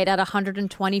 Beyond Light at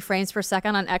 120 frames per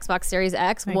second on Xbox Series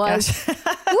X was...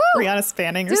 Rihanna's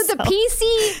fanning herself. Dude,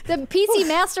 the PC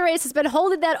Master Race has been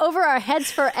holding that over our heads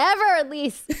forever, at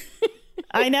least.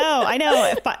 I know.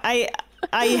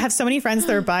 I have so many friends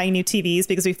that are buying new TVs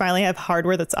because we finally have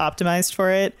hardware that's optimized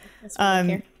for it.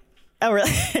 Oh,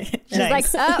 really? She's like,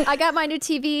 oh, I got my new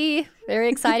TV. Very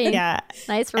exciting. Yeah.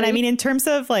 Nice. And I mean, in terms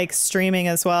of like streaming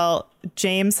as well,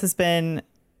 James has been,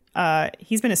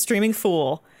 he's been a streaming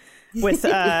fool with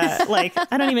like,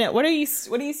 I don't even know. What are you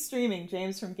streaming,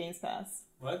 James, from Games Pass?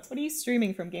 What are you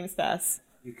streaming from Games Pass?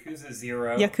 Yakuza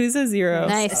 0.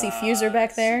 Nice. I see Fuser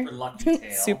back there. Super Lucky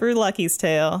Tale. Super Lucky's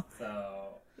Tale.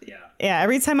 So, yeah. Yeah,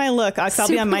 every time I look, I'll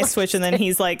be on my Switch, and then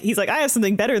he's like, I have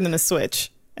something better than a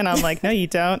Switch. And I'm like, no, you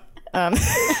don't.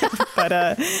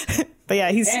 But yeah,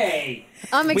 he's... Hey!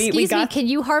 Excuse me, can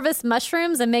you harvest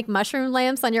mushrooms and make mushroom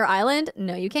lamps on your island?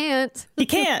 No, you can't. You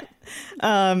can't.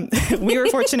 We were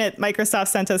fortunate Microsoft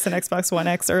sent us an Xbox One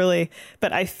X early,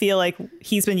 but I feel like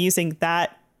he's been using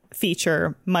that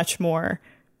feature much more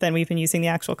than we've been using the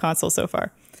actual console so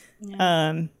far.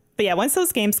 Yeah. But yeah, once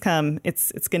those games come,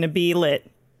 it's going to be lit,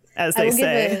 as they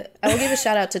say. I will give a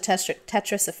shout out to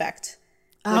Tetris Effect.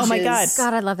 Oh my God,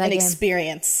 I love that an game.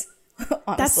 Experience.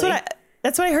 Honestly.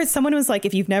 That's what I heard. Someone was like,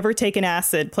 if you've never taken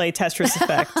acid, play Tetris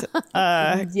Effect,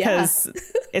 because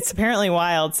it's apparently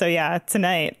wild. So yeah,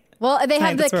 tonight. Well, they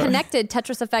have the connected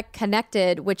Tetris Effect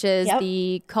Connected, which is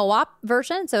the co-op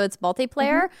version. So it's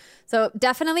multiplayer. Mm-hmm. So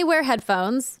definitely wear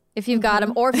headphones if you've got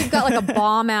them, or if you've got like a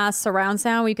bomb ass surround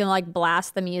sound where you can like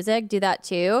blast the music, do that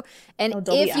too. And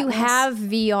if you have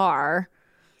VR,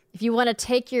 if you want to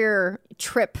take your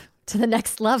trip to the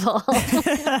next level,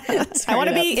 I want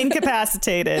to be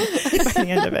incapacitated by the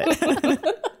end of it.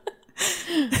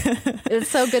 It's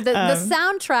so good. The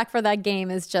soundtrack for that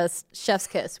game is just chef's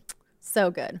kiss.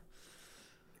 So good.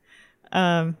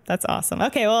 That's awesome.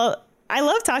 Okay, well, I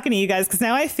love talking to you guys because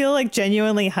now I feel like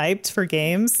genuinely hyped for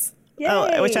games.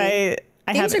 Yay. Which I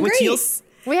games have. Are which great.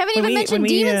 We haven't even mentioned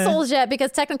Demon Souls yet,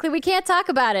 because technically we can't talk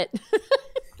about it.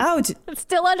 It's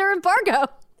still under embargo.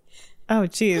 Oh,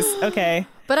 geez. Okay.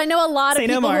 But I know a lot of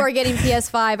people who are getting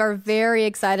PS5 are very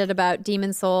excited about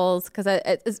Demon Souls, because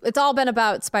it's all been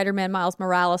about Spider-Man Miles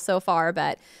Morales so far.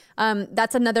 But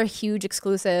that's another huge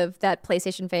exclusive that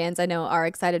PlayStation fans I know are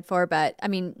excited for. But I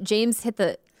mean, James hit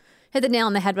the nail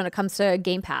on the head when it comes to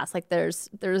Game Pass. Like there's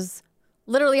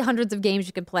literally hundreds of games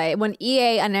you can play. When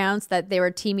EA announced that they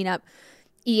were teaming up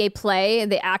EA Play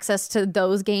and the access to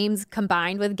those games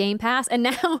combined with Game Pass, and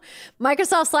now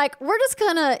Microsoft's like, we're just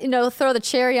gonna throw the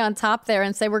cherry on top there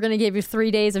and say we're gonna give you 3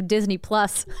 days of Disney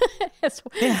Plus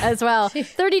as well.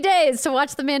 30 days to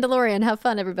watch The Mandalorian. Have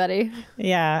fun, everybody.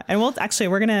 Yeah, and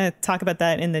we're gonna talk about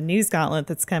that in the news gauntlet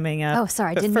that's coming up. Oh,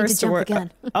 sorry, didn't mean to jump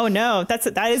again. Oh no,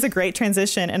 that is a great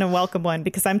transition and a welcome one,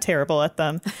 because I'm terrible at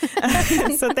them.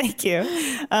 So thank you.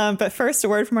 But first, a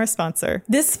word from our sponsor.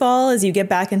 This fall, as you get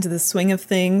back into the swing of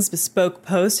things, Bespoke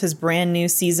Post has brand new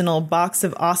seasonal box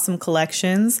of awesome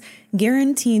collections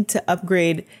guaranteed to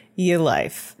upgrade your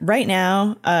life. Right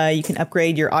now, you can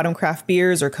upgrade your autumn craft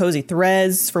beers or cozy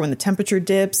threads for when the temperature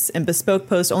dips, and Bespoke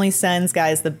Post only sends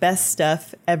guys the best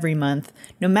stuff every month.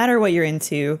 No matter what you're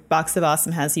into, Box of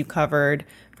Awesome has you covered.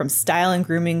 From style and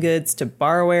grooming goods to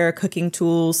barware, cooking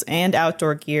tools, and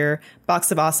outdoor gear,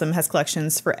 Box of Awesome has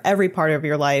collections for every part of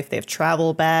your life. They have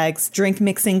travel bags, drink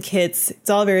mixing kits. It's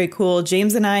all very cool.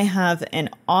 James and I have an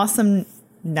awesome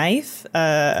knife,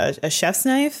 a chef's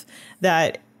knife,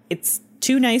 that it's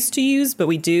too nice to use, but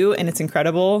we do, and it's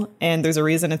incredible. And there's a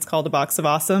reason it's called a box of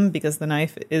awesome, because the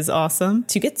knife is awesome.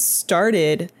 To get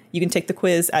started, you can take the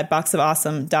quiz at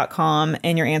boxofawesome.com,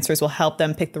 and your answers will help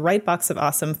them pick the right box of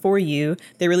awesome for you.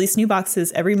 They release new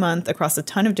boxes every month across a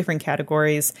ton of different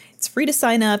categories. It's free to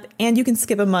sign up, and you can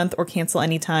skip a month or cancel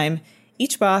anytime.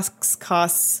 Each box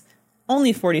costs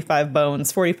only 45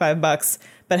 bucks,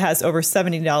 but has over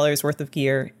 $70 worth of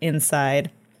gear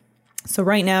inside. So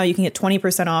right now you can get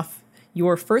 20% off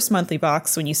your first monthly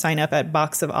box when you sign up at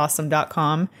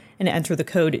boxofawesome.com and enter the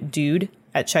code DUDE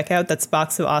at checkout. That's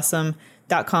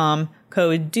boxofawesome.com,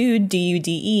 code DUDE,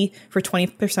 D-U-D-E, for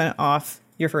 20% off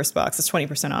your first box. It's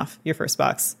 20% off your first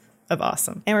box of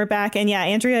awesome. And we're back. And yeah,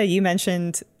 Andrea, you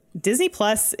mentioned Disney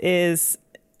Plus is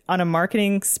on a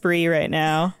marketing spree right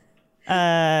now.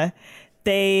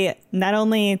 They not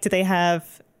only do they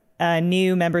have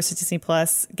new members to Disney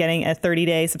Plus getting a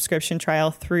 30-day subscription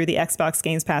trial through the Xbox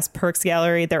Games Pass Perks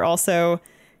Gallery, they're also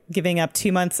giving up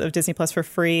 2 months of Disney Plus for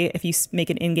free if you make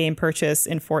an in-game purchase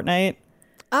in Fortnite.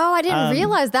 Oh, I didn't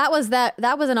realize that was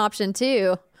an option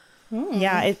too.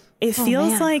 Yeah, it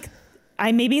feels like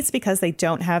maybe it's because they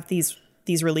don't have these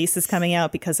releases coming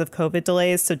out because of COVID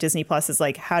delays. So Disney Plus is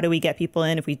like, how do we get people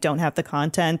in if we don't have the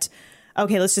content?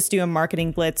 Okay, let's just do a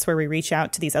marketing blitz where we reach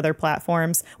out to these other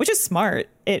platforms, which is smart.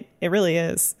 It really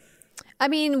is. I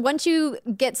mean, once you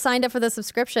get signed up for the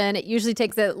subscription, it usually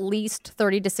takes at least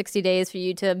 30 to 60 days for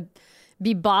you to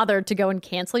be bothered to go and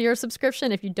cancel your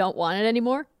subscription if you don't want it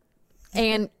anymore.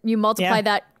 And you multiply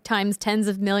that times tens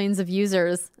of millions of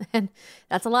users, and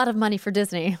that's a lot of money for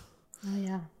Disney. Oh,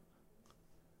 yeah.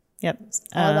 Yep.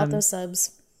 All about those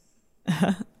subs.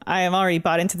 I am already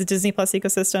bought into the Disney Plus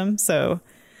ecosystem, so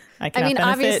I mean, benefit.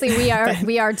 Obviously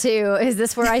we are too. Is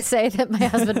this where I say that my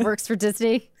husband works for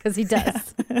Disney? Because he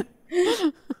does.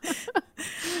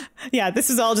 Yeah, this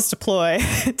is all just a ploy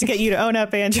to get you to own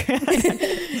up, Andrea.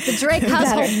 The Drake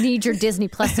household needs your Disney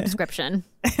Plus subscription.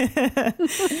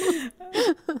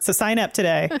 So sign up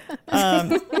today.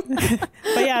 But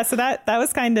yeah, so that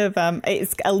was kind of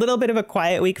it's a little bit of a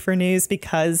quiet week for news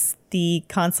because the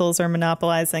consoles are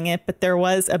monopolizing it. But there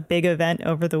was a big event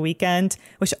over the weekend,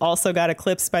 which also got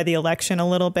eclipsed by the election a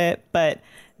little bit. But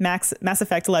Mass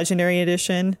Effect Legendary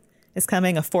Edition is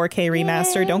coming, a 4K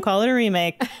remaster. Yay. Don't call it a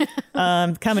remake.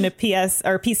 Coming to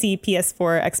PC,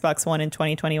 PS4, Xbox One in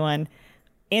 2021.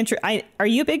 Andrea, are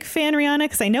you a big fan, Rihanna?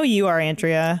 Because I know you are,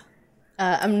 Andrea.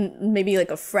 I'm maybe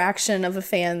like a fraction of a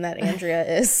fan that Andrea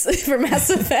is for Mass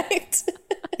Effect.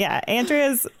 Yeah,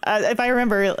 Andrea's, if I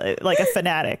remember, like a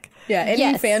fanatic. Yeah,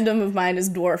 any fandom of mine is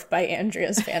dwarfed by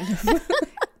Andrea's fandom.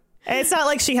 It's not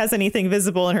like she has anything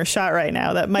visible in her shot right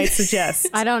now that might suggest.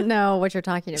 I don't know what you're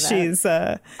talking about. She's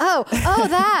that.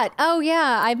 Oh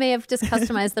yeah, I may have just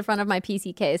customized the front of my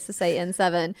PC case to say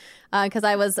N7 because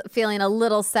I was feeling a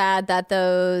little sad that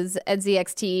those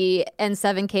NZXT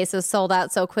N7 cases sold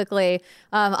out so quickly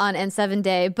on N7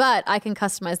 day, but I can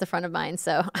customize the front of mine,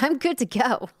 so I'm good to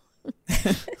go.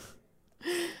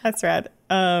 That's rad.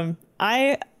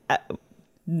 I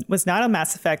was not a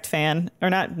Mass Effect fan, or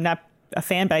not a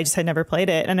fan, but I just had never played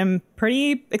it. And I'm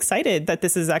pretty excited that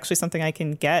this is actually something I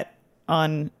can get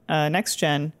on next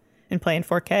gen and play in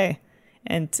 4K.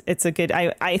 And it's a good,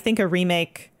 I think a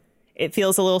remake, it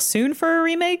feels a little soon for a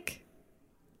remake.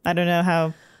 I don't know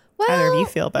how either of you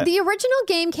feel, but the original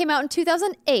game came out in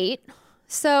 2008.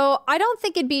 So I don't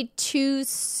think it'd be too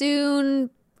soon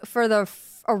for the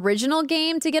original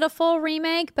game to get a full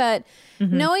remake, but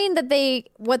knowing that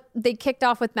what they kicked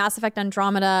off with Mass Effect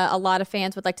Andromeda, a lot of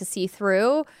fans would like to see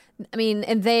through. I mean,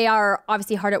 and they are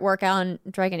obviously hard at work on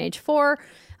Dragon Age 4.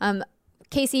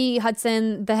 Casey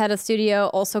Hudson, the head of studio,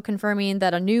 also confirming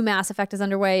that a new Mass Effect is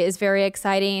underway is very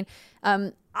exciting.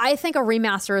 I think a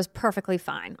remaster is perfectly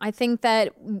fine. I think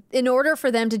that in order for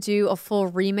them to do a full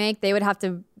remake, they would have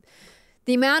to,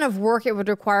 the amount of work it would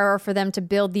require for them to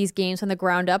build these games from the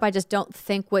ground up, I just don't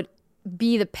think would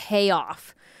be the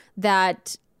payoff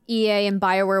that EA and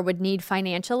BioWare would need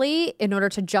financially in order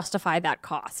to justify that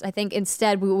cost. I think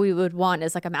instead what we would want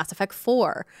is like a Mass Effect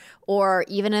 4 or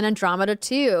even an Andromeda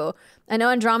 2. I know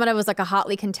Andromeda was like a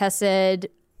hotly contested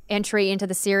entry into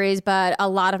the series, but a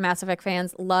lot of Mass Effect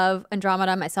fans love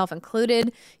Andromeda, myself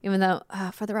included, even though,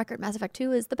 for the record, Mass Effect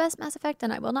 2 is the best Mass Effect,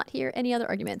 and I will not hear any other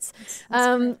arguments.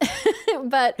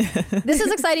 But this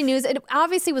is exciting news. It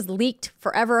obviously was leaked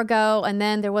forever ago, and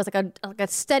then there was like a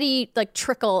steady like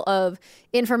trickle of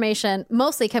information,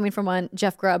 mostly coming from one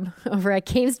Jeff Grubb over at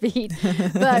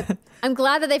GamesBeat. But I'm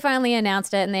glad that they finally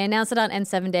announced it, and they announced it on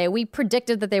N7 Day. We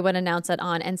predicted that they would announce it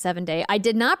on N7 Day. I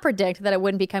did not predict that it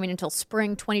wouldn't be coming until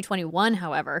spring 2021,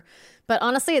 however. But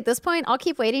honestly, at this point, I'll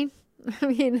keep waiting. I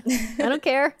mean, I don't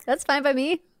care. That's fine by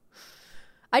me.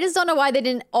 I just don't know why they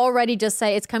didn't already just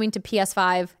say it's coming to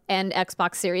PS5 and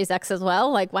Xbox Series X as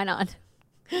well. Like, why not?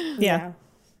 Yeah.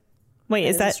 Wait,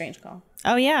 is that a strange call?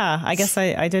 Oh, yeah. I guess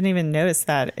I didn't even notice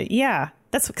that. Yeah.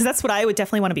 That's because that's what I would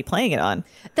definitely want to be playing it on.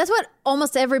 That's what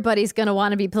almost everybody's going to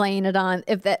want to be playing it on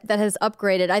if that has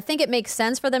upgraded. I think it makes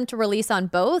sense for them to release on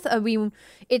both. I mean,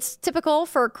 it's typical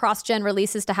for cross-gen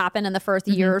releases to happen in the first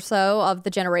year or so of the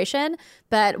generation.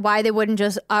 But why they wouldn't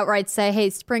just outright say, hey,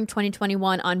 spring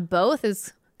 2021 on both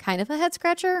is kind of a head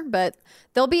scratcher. But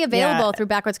they'll be available through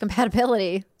backwards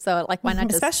compatibility. So, like, why not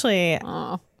just... Especially,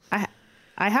 I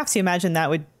have to imagine that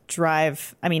would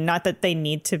drive, I mean, not that they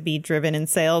need to be driven in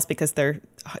sales because they're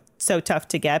so tough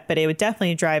to get, but it would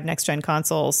definitely drive next gen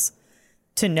consoles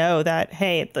to know that,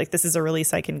 hey, like this is a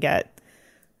release I can get.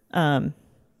 So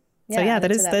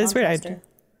that is weird.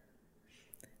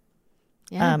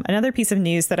 Another piece of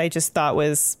news that I just thought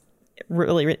was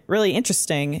really, really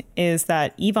interesting is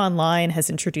that EVE Online has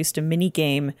introduced a mini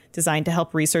game designed to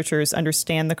help researchers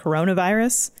understand the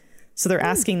coronavirus. So they're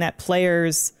asking that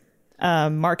players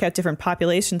mark out different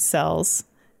population cells,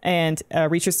 and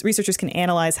researchers can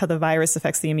analyze how the virus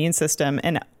affects the immune system.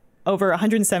 And over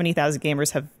 170,000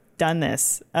 gamers have done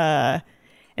this. And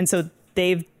so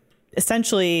they've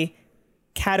essentially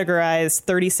categorized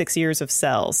 36 years of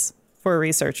cells for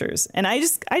researchers. And I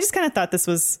just kind of thought this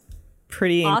was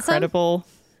pretty incredible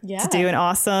to do and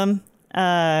awesome.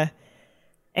 And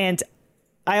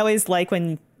I always like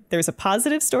when there's a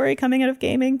positive story coming out of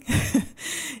gaming.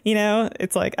 You know,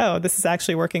 it's like, oh, this is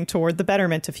actually working toward the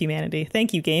betterment of humanity.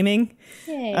 Thank you, gaming.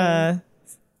 Yay. So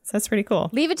that's pretty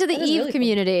cool. Leave it to the EVE really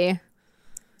community.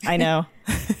 Cool. I know.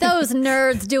 Those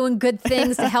nerds doing good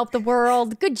things to help the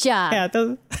world. Good job. Yeah,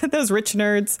 those rich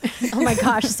nerds. Oh my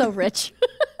gosh, so rich.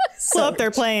 Blow up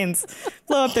their planes.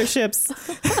 Blow up their ships.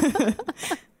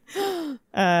 But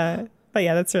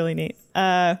yeah, that's really neat.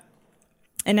 And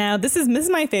now this is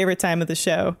my favorite time of the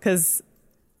show because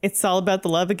it's all about the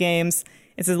love of games.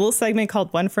 It's a little segment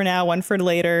called One for Now, One for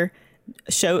Later.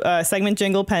 Segment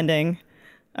jingle pending.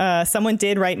 Someone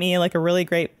did write me like a really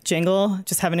great jingle.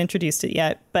 Just haven't introduced it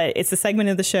yet. But it's a segment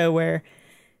of the show where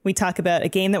we talk about a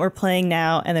game that we're playing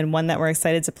now and then one that we're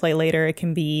excited to play later. It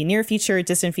can be near future,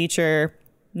 distant future,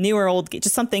 new or old,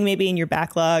 just something maybe in your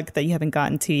backlog that you haven't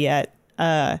gotten to yet.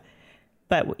 But,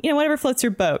 you know, whatever floats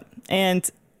your boat. And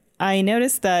I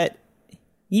noticed that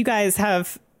you guys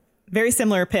have very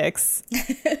similar picks.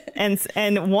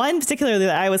 and one particularly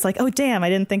that I was like, oh, damn, I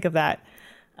didn't think of that.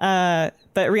 But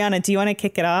Rihanna, do you want to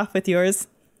kick it off with yours?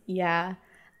 Yeah.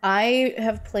 I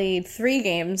have played 3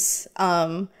 games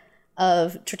of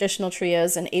traditional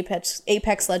trios and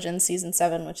Apex Legends Season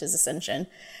 7, which is Ascension.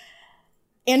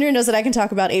 Andrew knows that I can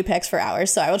talk about Apex for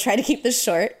hours, so I will try to keep this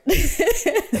short.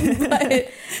 But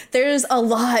there's a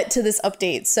lot to this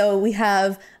update. So we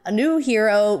have a new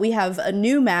hero, we have a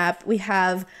new map, we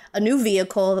have a new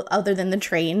vehicle other than the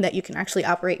train that you can actually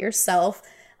operate yourself,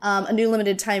 a new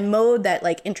limited time mode that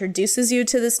like introduces you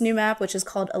to this new map, which is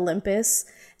called Olympus.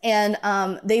 And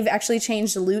they've actually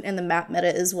changed the loot and the map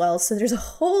meta as well. So there's a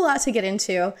whole lot to get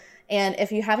into. And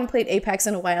if you haven't played Apex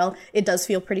in a while, it does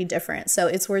feel pretty different. So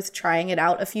it's worth trying it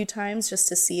out a few times just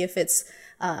to see if it's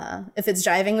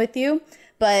jiving with you.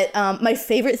 But my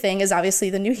favorite thing is obviously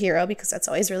the new hero because that's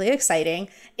always really exciting.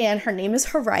 And her name is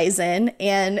Horizon.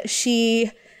 And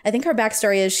I think her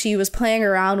backstory is she was playing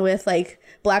around with like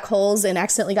black holes and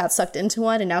accidentally got sucked into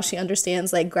one. And now she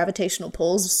understands like gravitational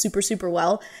pulls super, super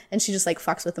well. And she just like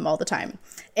fucks with them all the time.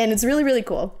 And it's really, really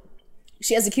cool.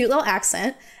 She has a cute little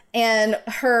accent. And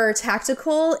her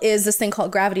tactical is this thing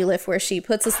called gravity lift, where she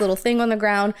puts this little thing on the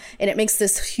ground and it makes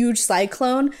this huge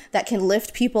cyclone that can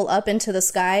lift people up into the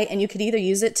sky. And you could either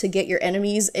use it to get your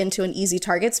enemies into an easy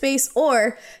target space,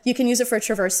 or you can use it for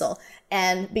traversal.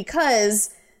 And because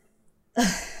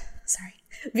I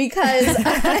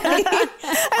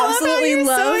absolutely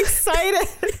love so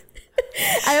excited.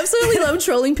 I absolutely love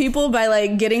trolling people by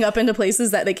like getting up into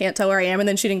places that they can't tell where I am and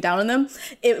then shooting down on them.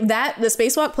 The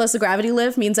spacewalk plus the gravity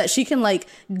lift means that she can like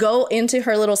go into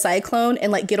her little cyclone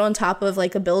and like get on top of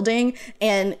like a building,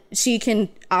 and she can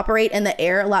operate in the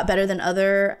air a lot better than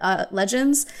other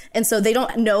legends. And so they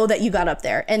don't know that you got up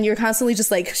there, and you're constantly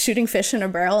just like shooting fish in a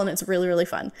barrel, and it's really, really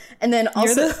fun. And then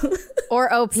also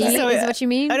or OP is what you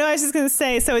mean? I know, I was just going to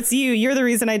say, so it's you're the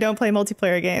reason I don't play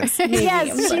multiplayer games. Yes,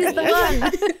 she's the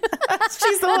one.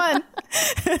 She's the one.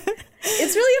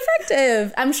 It's really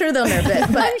effective. I'm sure they'll nerf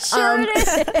it, but I'm sure it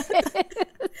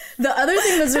is. The other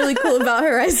thing that's really cool about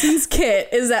Horizon's kit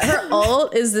is that her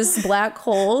ult is this black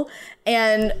hole,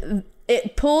 and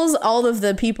it pulls all of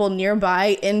the people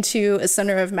nearby into a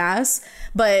center of mass.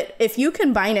 But if you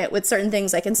combine it with certain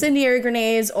things like incendiary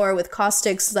grenades or with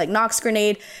caustics like Nox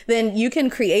grenade, then you can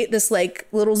create this like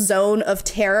little zone of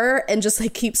terror and just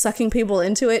like keep sucking people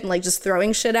into it and like just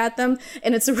throwing shit at them.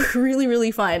 And it's really,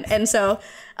 really fun. And so,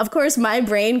 of course, my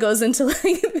brain goes into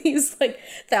like these like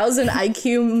 1,000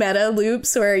 IQ meta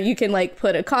loops where you can like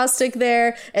put a caustic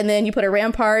there and then you put a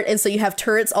rampart. And so you have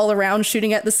turrets all around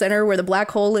shooting at the center where the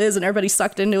black hole is and everybody's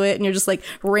sucked into it and you're just like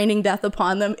raining death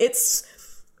upon them. It's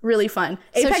really fun.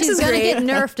 Apex so she's is gonna great. get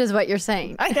nerfed is what you're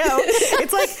saying. I know.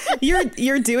 It's like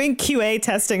you're doing QA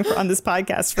testing on this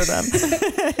podcast for them.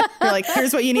 You're like,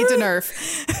 here's what you need to nerf.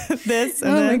 This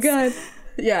and oh this. my God.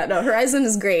 Yeah, no, Horizon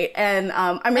is great. And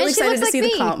I'm really excited to see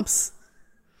the comps.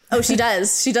 Oh, she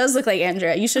does. She does look like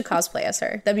Andrea. You should cosplay as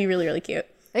her. That'd be really, really cute.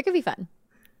 It could be fun.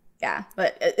 Yeah,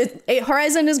 but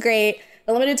Horizon is great.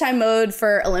 The limited time mode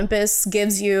for Olympus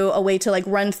gives you a way to like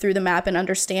run through the map and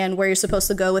understand where you're supposed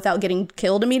to go without getting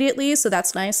killed immediately. So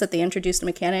that's nice that they introduced a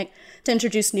mechanic to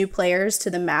introduce new players to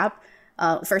the map.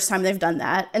 First time they've done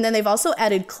that. And then they've also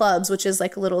added clubs, which is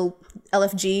like a little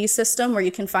LFG system where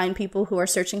you can find people who are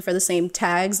searching for the same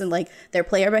tags and like their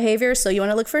player behavior. So you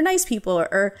want to look for nice people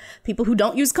or people who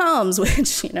don't use comms,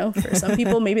 which, you know, for some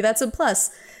people, maybe that's a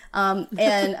plus.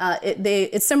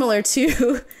 It's similar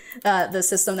to the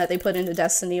system that they put into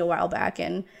Destiny a while back.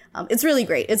 And it's really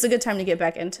great. It's a good time to get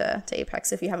back into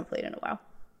Apex if you haven't played in a while.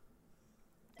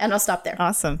 And I'll stop there.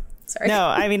 Awesome. Sorry. No,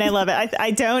 I mean, I love it.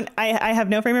 I have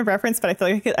no frame of reference, but I feel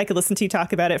like I could listen to you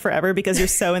talk about it forever because you're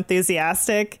so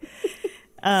enthusiastic.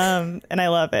 And I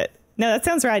love it. No, that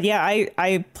sounds rad. Yeah,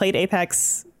 I played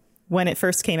Apex when it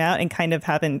first came out and kind of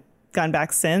haven't gone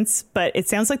back since, but it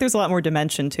sounds like there's a lot more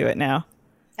dimension to it now.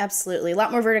 Absolutely. A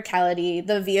lot more verticality.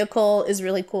 The vehicle is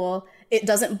really cool. It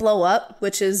doesn't blow up,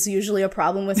 which is usually a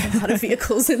problem with a lot of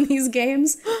vehicles in these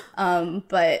games.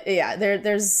 But yeah,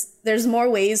 there's more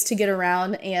ways to get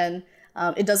around, and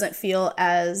it doesn't feel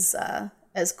as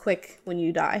quick when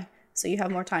you die. So you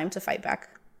have more time to fight back.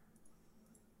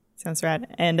 Sounds rad.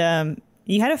 And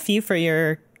you had a few for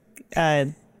your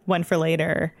one for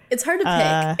later. It's hard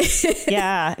to pick.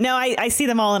 Yeah. No, I see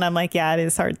them all, and I'm like, yeah, it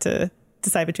is hard to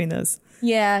decide between those.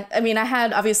 Yeah, I mean,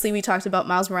 obviously we talked about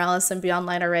Miles Morales and Beyond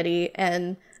Light already,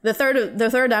 and the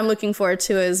third I'm looking forward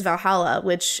to is Valhalla,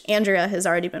 which Andrea has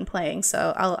already been playing,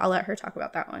 so I'll let her talk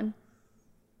about that one.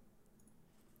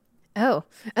 Oh,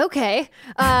 okay.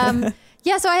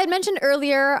 Yeah, so I had mentioned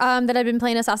earlier that I've been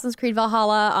playing Assassin's Creed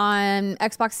Valhalla on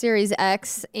Xbox Series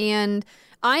X, and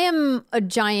I am a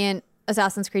giant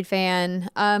Assassin's Creed fan,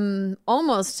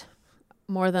 almost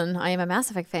more than I am a Mass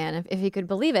Effect fan, if you could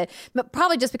believe it. But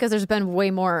probably just because there's been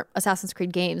way more Assassin's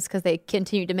Creed games because they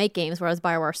continued to make games, whereas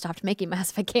BioWare stopped making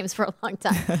Mass Effect games for a long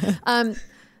time.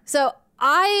 So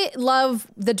I love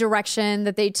the direction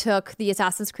that they took the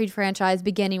Assassin's Creed franchise,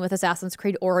 beginning with Assassin's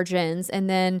Creed Origins and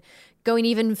then going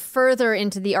even further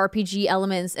into the RPG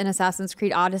elements in Assassin's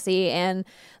Creed Odyssey. And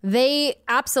they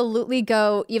absolutely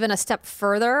go even a step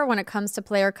further when it comes to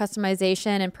player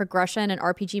customization and progression and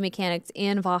RPG mechanics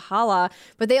in Valhalla.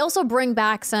 But they also bring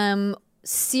back some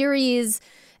series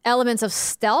elements of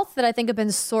stealth that I think have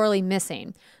been sorely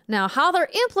missing. Now, how they're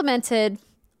implemented,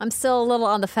 I'm still a little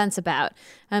on the fence about.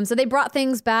 So they brought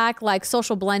things back like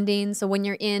social blending. So when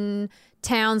you're in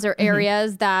towns or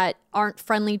areas that aren't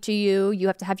friendly to you, you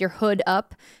have to have your hood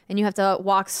up and you have to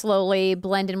walk slowly,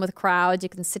 blend in with crowds. You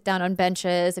can sit down on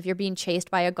benches if you're being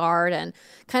chased by a guard and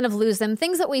kind of lose them.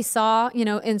 Things that we saw, you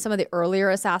know, in some of the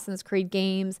earlier Assassin's Creed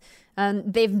games.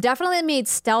 They've definitely made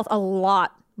stealth a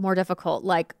lot more difficult,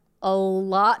 like a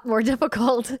lot more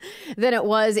difficult than it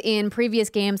was in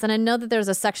previous games. And I know that there's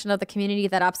a section of the community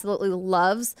that absolutely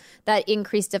loves that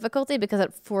increased difficulty because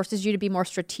it forces you to be more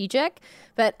strategic.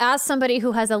 But as somebody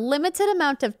who has a limited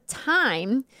amount of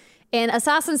time, and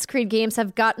Assassin's Creed games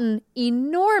have gotten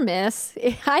enormous,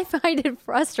 I find it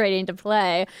frustrating to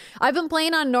play. I've been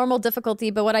playing on normal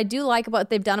difficulty, but what I do like about what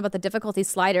they've done about the difficulty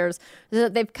sliders is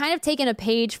that they've kind of taken a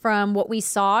page from what we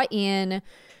saw in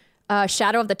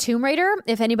Shadow of the Tomb Raider.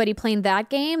 If anybody played that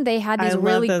game, they had these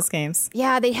love those games.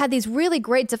 Yeah, they had these really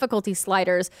great difficulty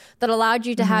sliders that allowed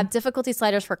you to have difficulty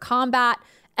sliders for combat,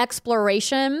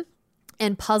 exploration,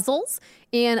 and puzzles.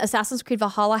 And Assassin's Creed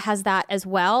Valhalla has that as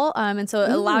well. And so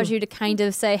it allows you to kind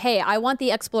of say, hey, I want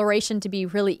the exploration to be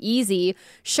really easy.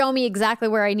 Show me exactly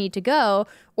where I need to go.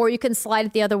 Or you can slide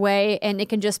it the other way and it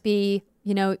can just be,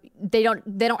 you know, they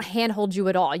don't handhold you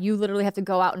at all. You literally have to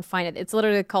go out and find it. It's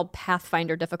literally called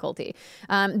Pathfinder difficulty.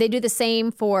 They do the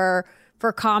same for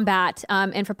for combat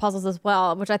and for puzzles as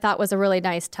well, which I thought was a really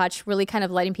nice touch, really kind of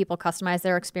letting people customize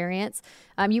their experience.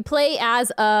 You play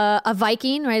as a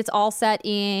Viking, right? It's all set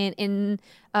in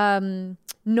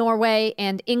Norway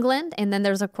and England. And then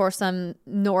there's, of course, some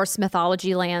Norse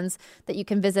mythology lands that you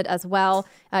can visit as well.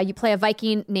 You play a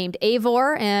Viking named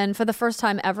Eivor. And for the first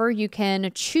time ever, you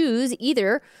can choose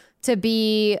either to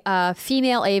be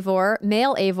female Eivor,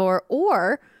 male Eivor,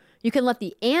 or you can let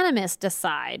the Animus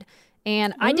decide.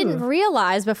 And I didn't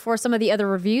realize before some of the other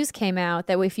reviews came out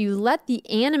that if you let the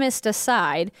Animus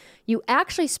decide, you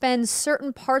actually spend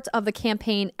certain parts of the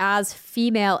campaign as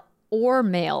female or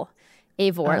male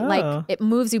Eivor. Like it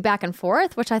moves you back and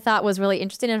forth, which I thought was really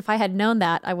interesting. And if I had known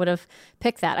that, I would have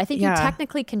picked that. I think you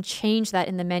technically can change that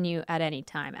in the menu at any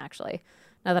time, actually,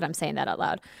 now that I'm saying that out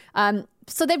loud.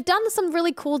 So they've done some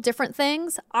really cool different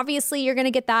things. Obviously, you're going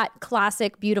to get that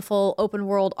classic, beautiful open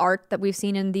world art that we've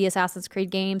seen in the Assassin's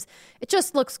Creed games. It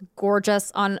just looks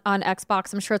gorgeous on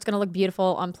Xbox. I'm sure it's going to look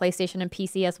beautiful on PlayStation and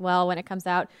PC as well when it comes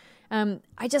out.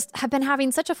 I just have been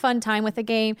having such a fun time with the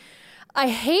game. I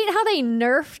hate how they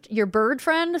nerfed your bird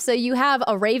friend. So you have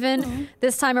a raven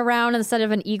this time around instead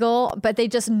of an eagle, but they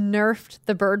just nerfed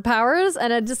the bird powers,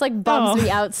 and it just like bums me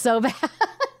out so bad.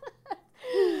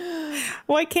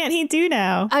 What can't he do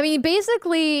now? I mean,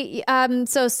 basically,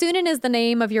 so Sunan is the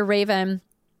name of your raven.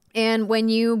 And when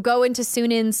you go into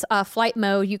Sunan's flight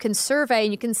mode, you can survey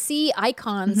and you can see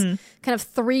icons kind of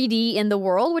 3D in the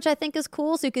world, which I think is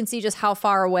cool. So you can see just how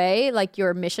far away like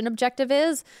your mission objective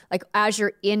is, like as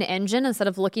you're in engine instead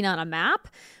of looking on a map.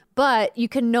 But you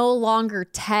can no longer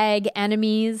tag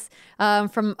enemies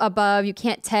from above. You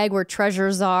can't tag where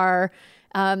treasures are.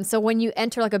 So when you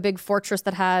enter like a big fortress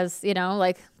that has, you know,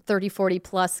 like 30, 40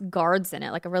 plus guards in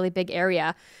it, like a really big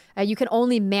area, you can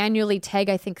only manually tag,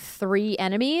 I think, 3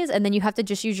 enemies. And then you have to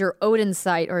just use your Odin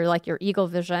sight or like your eagle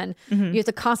vision. You have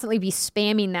to constantly be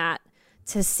spamming that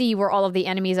to see where all of the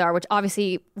enemies are, which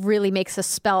obviously really makes the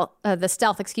stealth,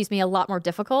 a lot more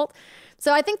difficult.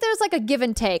 So I think there's like a give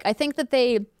and take. I think that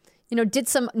they, you know, did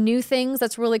some new things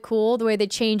that's really cool. The way they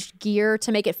changed gear to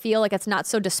make it feel like it's not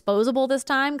so disposable this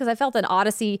time. Because I felt in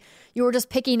Odyssey, you were just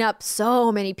picking up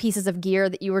so many pieces of gear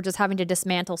that you were just having to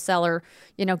dismantle, sell, or,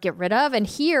 you know, get rid of. And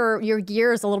here, your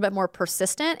gear is a little bit more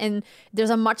persistent. And there's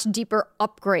a much deeper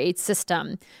upgrade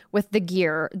system with the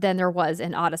gear than there was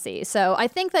in Odyssey. So I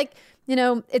think, like, you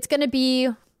know, it's going to be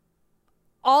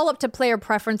all up to player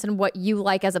preference and what you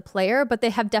like as a player. But they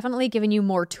have definitely given you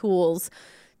more tools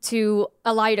to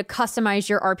allow you to customize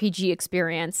your RPG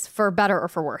experience for better or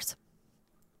for worse.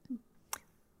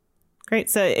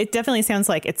 Great. So it definitely sounds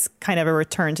like it's kind of a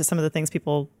return to some of the things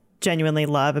people genuinely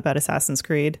love about Assassin's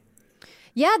Creed.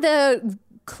 Yeah, the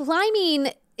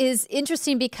climbing is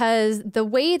interesting because the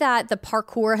way that the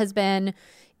parkour has been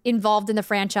involved in the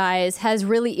franchise has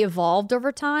really evolved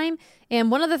over time. And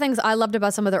one of the things I loved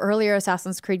about some of the earlier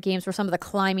Assassin's Creed games were some of the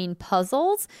climbing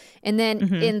puzzles. And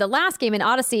then in the last game, in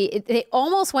Odyssey, they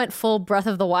almost went full Breath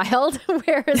of the Wild,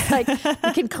 where it's like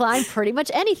you can climb pretty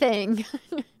much anything.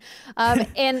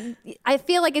 And I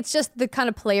feel like it's just the kind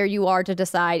of player you are to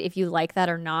decide if you like that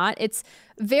or not. It's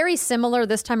very similar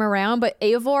this time around, but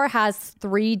Eivor has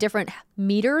 3 different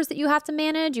meters that you have to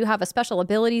manage. You have a special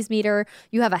abilities meter.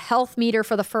 You have a health meter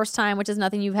for the first time, which is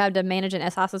nothing you've had to manage in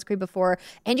Assassin's Creed before.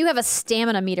 And you have a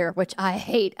stamina meter, which I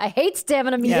hate. I hate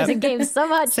stamina meters in games so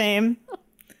much. Same.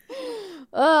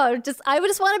 I would just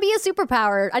want to be a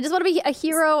superpower. I just want to be a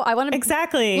hero. I want to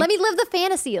exactly. Let me live the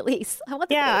fantasy at least. I want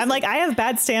the fantasy. I'm like, I have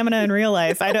bad stamina in real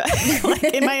life. I don't like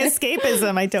in my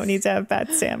escapism. I don't need to have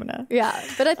bad stamina. Yeah,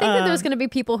 but I think that there's going to be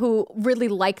people who really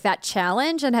like that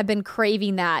challenge and have been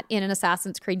craving that in an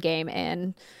Assassin's Creed game,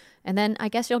 and then I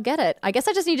guess you'll get it. I guess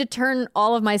I just need to turn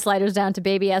all of my sliders down to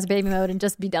baby mode and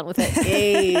just be done with it.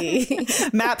 Hey.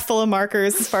 Map full of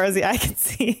markers as far as the eye can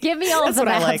see. Give me all of the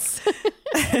maps.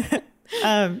 I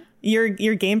like.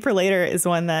 Your game for later is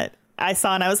one that I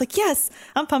saw and I was like, yes,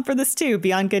 I'm pumped for this too.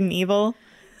 Beyond Good and Evil.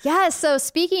 Yeah. So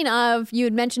speaking of, you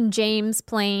had mentioned James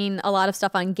playing a lot of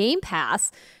stuff on Game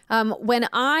Pass. When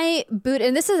I boot,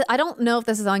 and I don't know if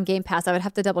this is on Game Pass. I would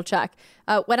have to double check.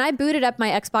 When I booted up my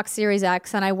Xbox Series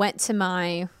X and I went to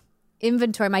my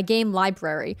inventory, my game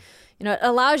library, you know, it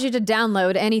allows you to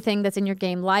download anything that's in your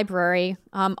game library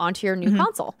onto your new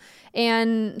console.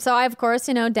 And so I, of course,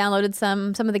 you know, downloaded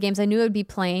some of the games I knew I would be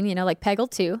playing, you know, like Peggle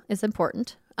 2 is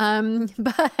important.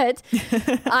 But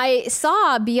I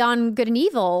saw Beyond Good and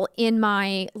Evil in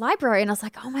my library and I was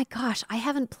like, oh my gosh, I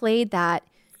haven't played that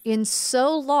in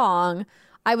so long.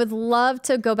 I would love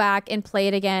to go back and play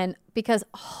it again because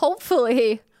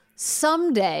hopefully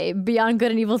someday Beyond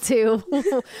Good and Evil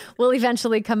 2 will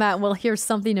eventually come out and we'll hear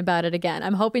something about it again.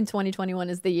 I'm hoping 2021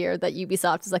 is the year that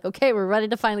Ubisoft is like, okay, we're ready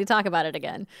to finally talk about it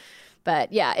again.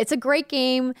 But yeah, it's a great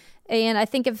game. And I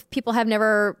think if people have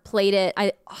never played it,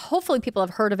 hopefully people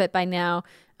have heard of it by now.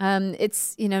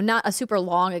 It's, not a super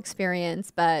long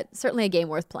experience, but certainly a game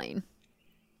worth playing.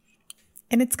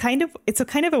 And it's a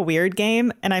kind of a weird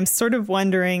game. And I'm sort of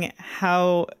wondering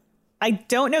how, I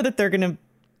don't know that they're going to,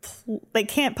 they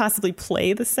can't possibly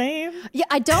play the same. Yeah,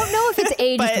 I don't know if it's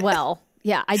aged well.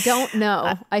 Yeah, I don't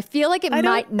know. I feel like it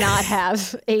might not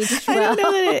have aged well.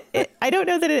 I don't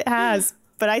know that it has,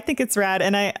 but I think it's rad.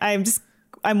 And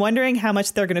I'm wondering how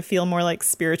much they're going to feel more like a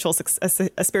spiritual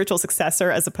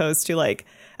successor as opposed to like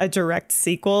a direct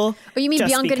sequel. Oh, you mean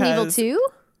Beyond Good and Evil 2?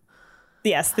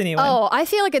 Yes, the new one. Oh, I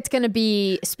feel like it's going to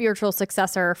be spiritual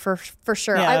successor for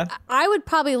sure. Yeah. I would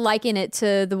probably liken it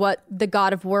to what the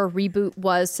God of War reboot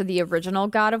was to the original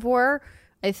God of War.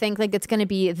 I think like it's going to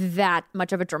be that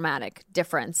much of a dramatic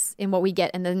difference in what we get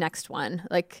in the next one.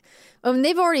 Like,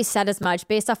 they've already said as much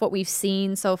based off what we've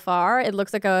seen so far. It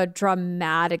looks like a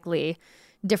dramatically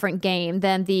different game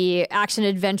than the action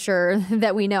adventure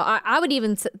that we know. I would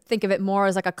even think of it more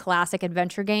as like a classic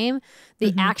adventure game.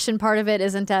 The action part of it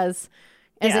isn't as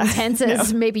intense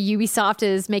as maybe Ubisoft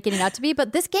is making it out to be.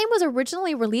 But this game was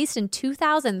originally released in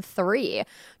 2003.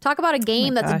 Talk about a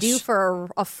game that's due for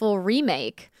a full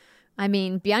remake. I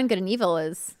mean, Beyond Good and Evil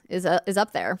is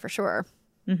up there for sure.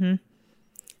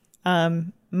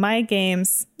 My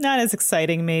game's not as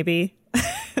exciting, maybe,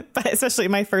 but especially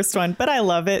my first one. But I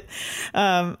love it.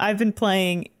 I've been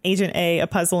playing Agent A, A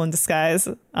Puzzle in Disguise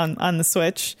on the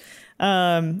Switch.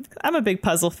 I'm a big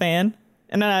puzzle fan,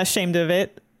 and I'm not ashamed of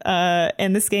it.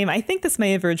 And this game, I think this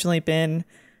may have originally been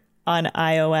on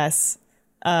iOS,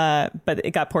 but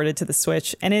it got ported to the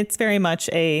Switch. And it's very much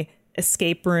a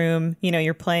escape room.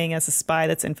 You're playing as a spy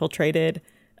that's infiltrated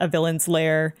a villain's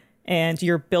lair, and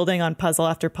you're building on puzzle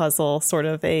after puzzle, sort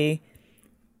of a,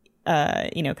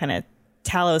 kind of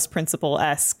Talos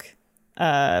Principle-esque,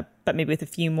 but maybe with a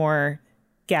few more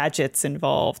gadgets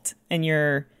involved. And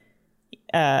you're,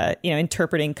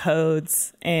 interpreting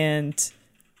codes and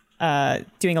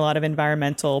doing a lot of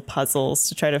environmental puzzles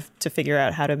to try to figure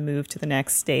out how to move to the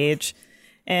next stage.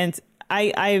 And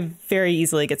I very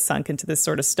easily get sunk into this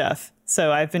sort of stuff.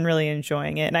 So I've been really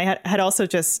enjoying it. And I had also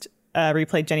just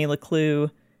replayed Jenny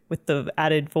LeClue with the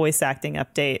added voice acting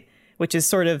update, which is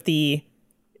sort of Jenny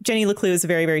LeClue is a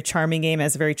very, very charming game,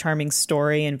 has a very charming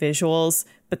story and visuals,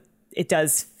 but it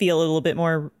does feel a little bit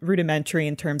more rudimentary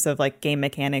in terms of like game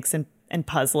mechanics and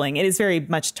puzzling. It is very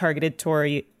much targeted toward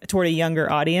a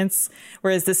younger audience,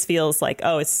 whereas this feels like,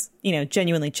 it's,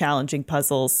 genuinely challenging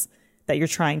puzzles that you're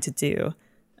trying to do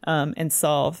and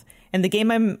solve. And the game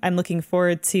I'm looking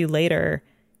forward to later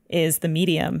is The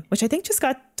Medium, which I think just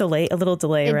got a little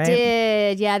delay, right? It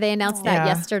did. Yeah, they announced that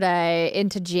yesterday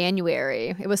into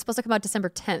January. It was supposed to come out December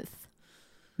 10th.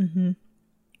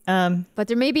 But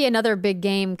there may be another big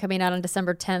game coming out on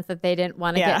December 10th that they didn't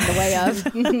want to get in the way of.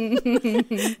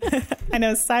 I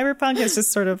know Cyberpunk is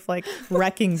just sort of like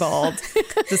wrecking balled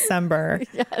December.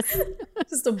 Yes.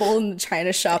 Just a bull in the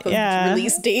china shop of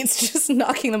release dates, just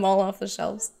knocking them all off the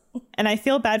shelves. And I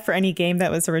feel bad for any game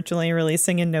that was originally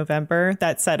releasing in November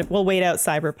that said, we'll wait out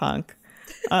Cyberpunk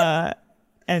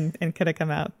and could have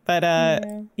come out. But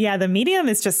The Medium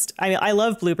is just, I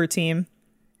love Bloober Team,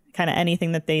 kind of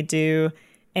anything that they do.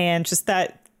 And just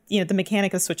that, the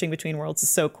mechanic of switching between worlds is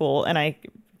so cool. And I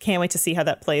can't wait to see how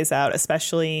that plays out,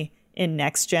 especially in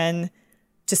next gen,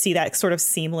 to see that sort of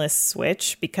seamless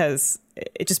switch, because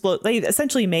it just they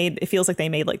essentially it feels like they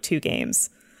made like two games.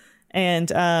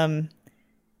 And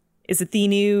is it the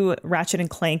new Ratchet and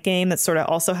Clank game that sort of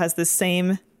also has this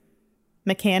same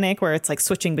mechanic where it's like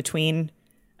switching between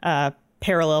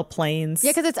parallel planes? Yeah,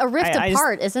 because it's a rift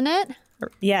apart, isn't it?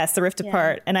 Yes, the rift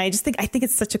apart. And I think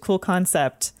it's such a cool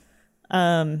concept.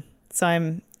 So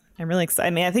I'm really excited. I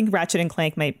mean, I think Ratchet and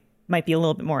Clank might be a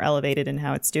little bit more elevated in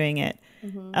how it's doing it.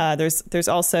 There's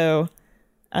also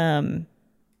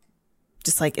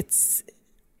just like it's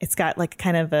got like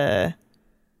kind of a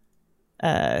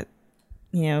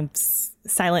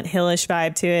Silent Hill-ish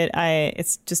vibe to it.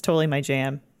 It's just totally my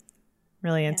jam.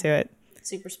 Really into it.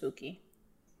 Super spooky.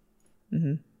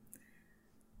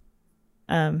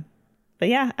 But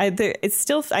yeah, it's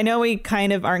still, I know we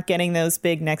kind of aren't getting those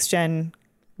big next gen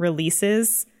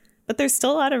releases, but there's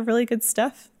still a lot of really good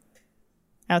stuff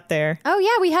out there. Oh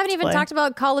yeah, we haven't even talked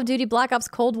about Call of Duty Black Ops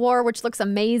Cold War, which looks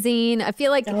amazing. I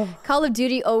feel like Call of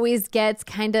Duty always gets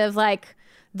kind of like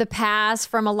the pass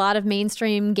from a lot of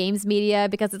mainstream games media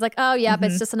because it's like, oh yeah, but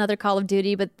it's just another Call of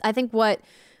Duty. But I think what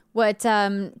what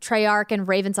Treyarch and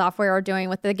Raven Software are doing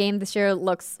with the game this year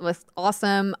looks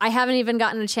awesome. I haven't even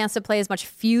gotten a chance to play as much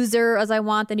Fuser as I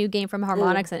want, the new game from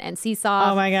Harmonix and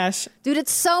NCSoft. Oh my gosh. Dude,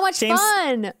 it's so much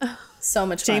fun. So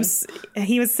much fun. James,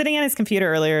 he was sitting on his computer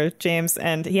earlier, James,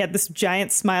 and he had this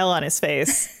giant smile on his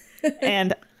face.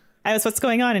 And I was, what's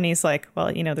going on? And he's like,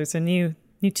 well, there's a new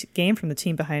game from the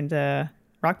team behind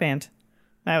Rock Band.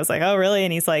 And I was like, oh, really?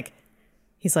 And he's like,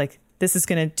 this is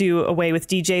going to do away with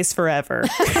DJs forever.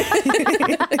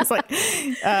 It's like,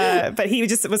 but he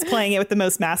just was playing it with the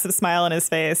most massive smile on his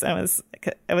face. I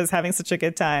was having such a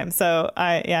good time. So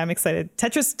I'm excited.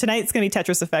 Tonight's going to be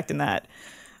Tetris Effect in that.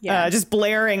 Yeah. Just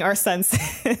blaring our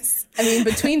senses. I mean,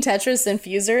 between Tetris and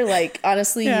Fuser, like,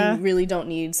 honestly, you really don't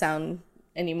need sound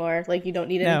anymore. Like, you don't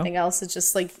need anything else. It's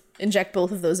just like inject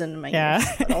both of those into my ears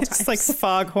at all times. It's like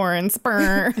foghorns.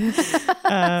 But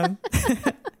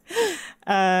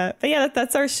yeah,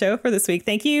 that's our show for this week.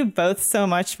 Thank you both so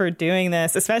much for doing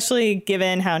this, especially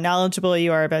given how knowledgeable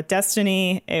you are about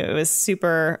Destiny. It was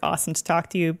super awesome to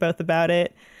talk to you both about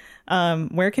it.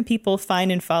 Where can people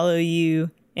find and follow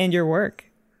you and your work?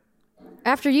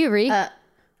 After you, Ree.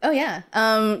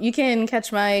 You can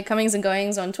catch my comings and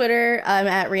goings on Twitter. I'm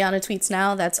at Rihanna Tweets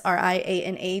Now. That's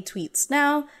RIANA Tweets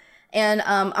Now. And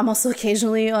I'm also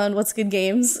occasionally on What's Good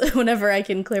Games whenever I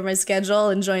can clear my schedule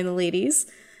and join the ladies.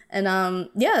 And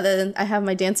then I have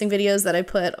my dancing videos that I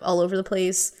put all over the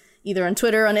place, either on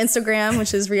Twitter, on Instagram,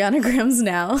 which is Rihanna Grams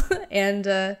Now. And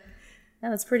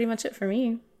that's pretty much it for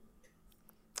me.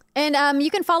 And you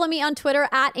can follow me on Twitter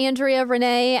at Andrea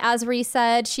Renee. As Ree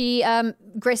said, she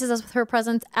graces us with her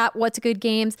presence at What's Good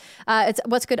Games. It's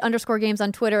What's Good _games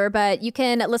on Twitter. But you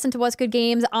can listen to What's Good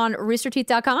Games on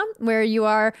roosterteeth.com, where you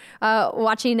are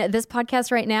watching this podcast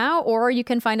right now. Or you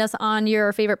can find us on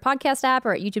your favorite podcast app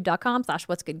or at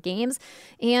youtube.com/What's Good Games.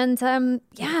 And I'm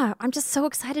just so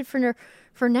excited for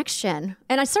next gen.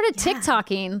 And I started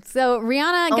TikToking. So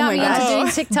Rihanna got me into doing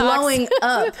TikToks. Blowing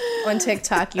up on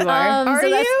TikTok you are. Are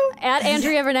you? At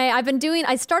Andrea Renee.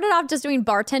 I started off just doing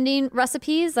bartending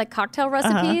recipes, like cocktail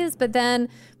recipes. But then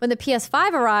when the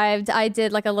PS5 arrived, I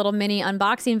did like a little mini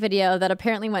unboxing video that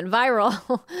apparently went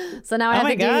viral. So now I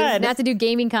have to do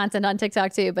gaming content on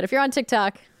TikTok too. But if you're on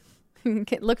TikTok,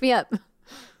 look me up.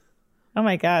 Oh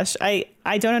my gosh. I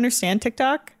don't understand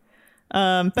TikTok.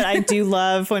 But I do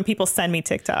love when people send me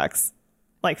TikToks,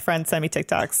 like friends send me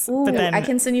TikToks. Ooh, but then I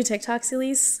can send you TikToks,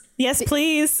 Elise. Yes,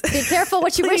 please. Be careful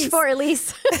what you wish for,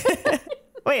 Elise.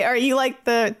 Wait, are you like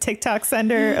the TikTok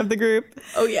sender of the group?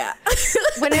 Oh, yeah.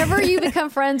 Whenever you become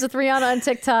friends with Rihanna on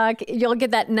TikTok, you'll get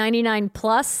that 99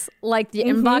 plus, like the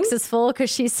inbox is full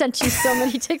because she sent you so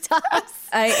many TikToks.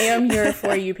 I am your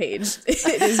For You page.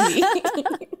 It is me.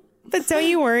 But don't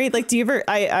you worry. Like, do you ever,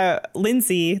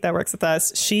 Lindsay that works with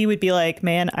us, she would be like,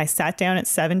 man, I sat down at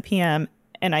 7 p.m.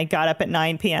 and I got up at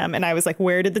 9 p.m. And I was like,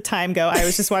 where did the time go? I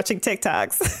was just watching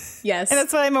TikToks. Yes. And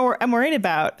that's what I'm worried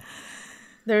about.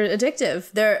 They're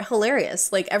addictive. They're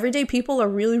hilarious. Like, everyday people are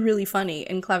really, really funny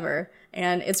and clever.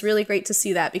 And it's really great to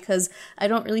see that because I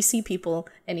don't really see people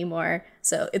anymore.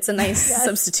 So it's a nice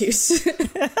substitute.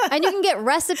 And you can get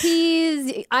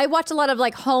recipes. I watch a lot of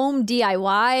like home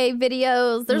DIY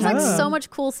videos. There's like so much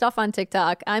cool stuff on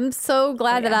TikTok. I'm so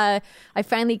glad that I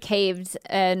finally caved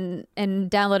and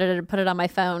downloaded it and put it on my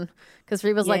phone. Because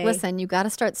Ree was like, listen, you got to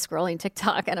start scrolling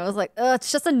TikTok. And I was like, oh,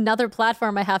 it's just another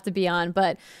platform I have to be on.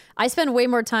 But I spend way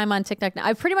more time on TikTok now.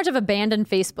 I pretty much have abandoned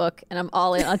Facebook and I'm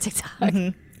all in on TikTok.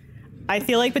 Mm-hmm. I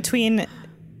feel like between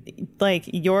like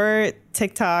your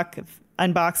TikTok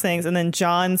unboxings and then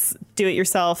John's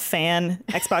do-it-yourself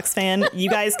Xbox fan, you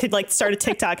guys could like start a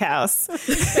TikTok house.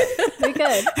 We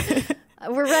could.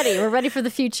 We're ready. We're ready for the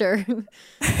future.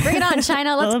 Bring it on,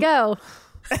 China. Let's go.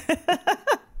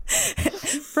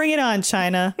 Bring it on,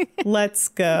 China. Let's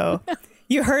go.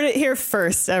 You heard it here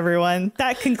first, everyone.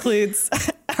 That concludes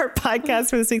our podcast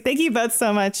for this week. Thank you both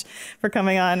so much for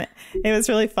coming on. It was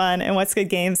really fun. And What's Good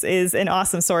Games is an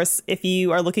awesome source if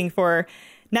you are looking for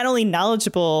not only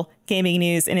knowledgeable gaming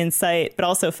news and insight, but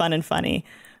also fun and funny.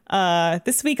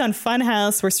 This week on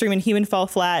Funhouse, we're streaming Human Fall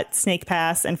Flat, Snake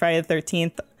Pass, and Friday the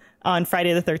 13th on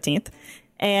Friday the 13th.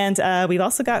 And we've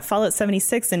also got Fallout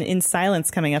 76 and In Silence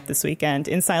coming up this weekend.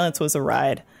 In Silence was a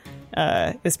ride.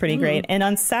 It was pretty great. And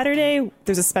on Saturday,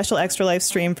 there's a special Extra Life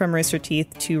stream from Rooster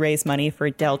Teeth to raise money for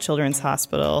Dell Children's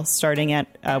Hospital, starting at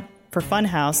for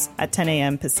Funhouse at 10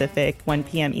 a.m. Pacific, 1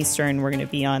 p.m. Eastern. We're going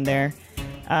to be on there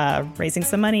raising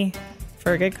some money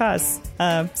for a good cause.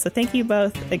 So thank you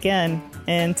both again,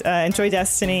 and enjoy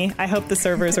Destiny. I hope the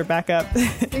servers are back up.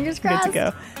 Fingers crossed.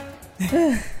 Good to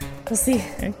go. We'll see.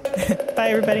 Bye,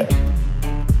 everybody.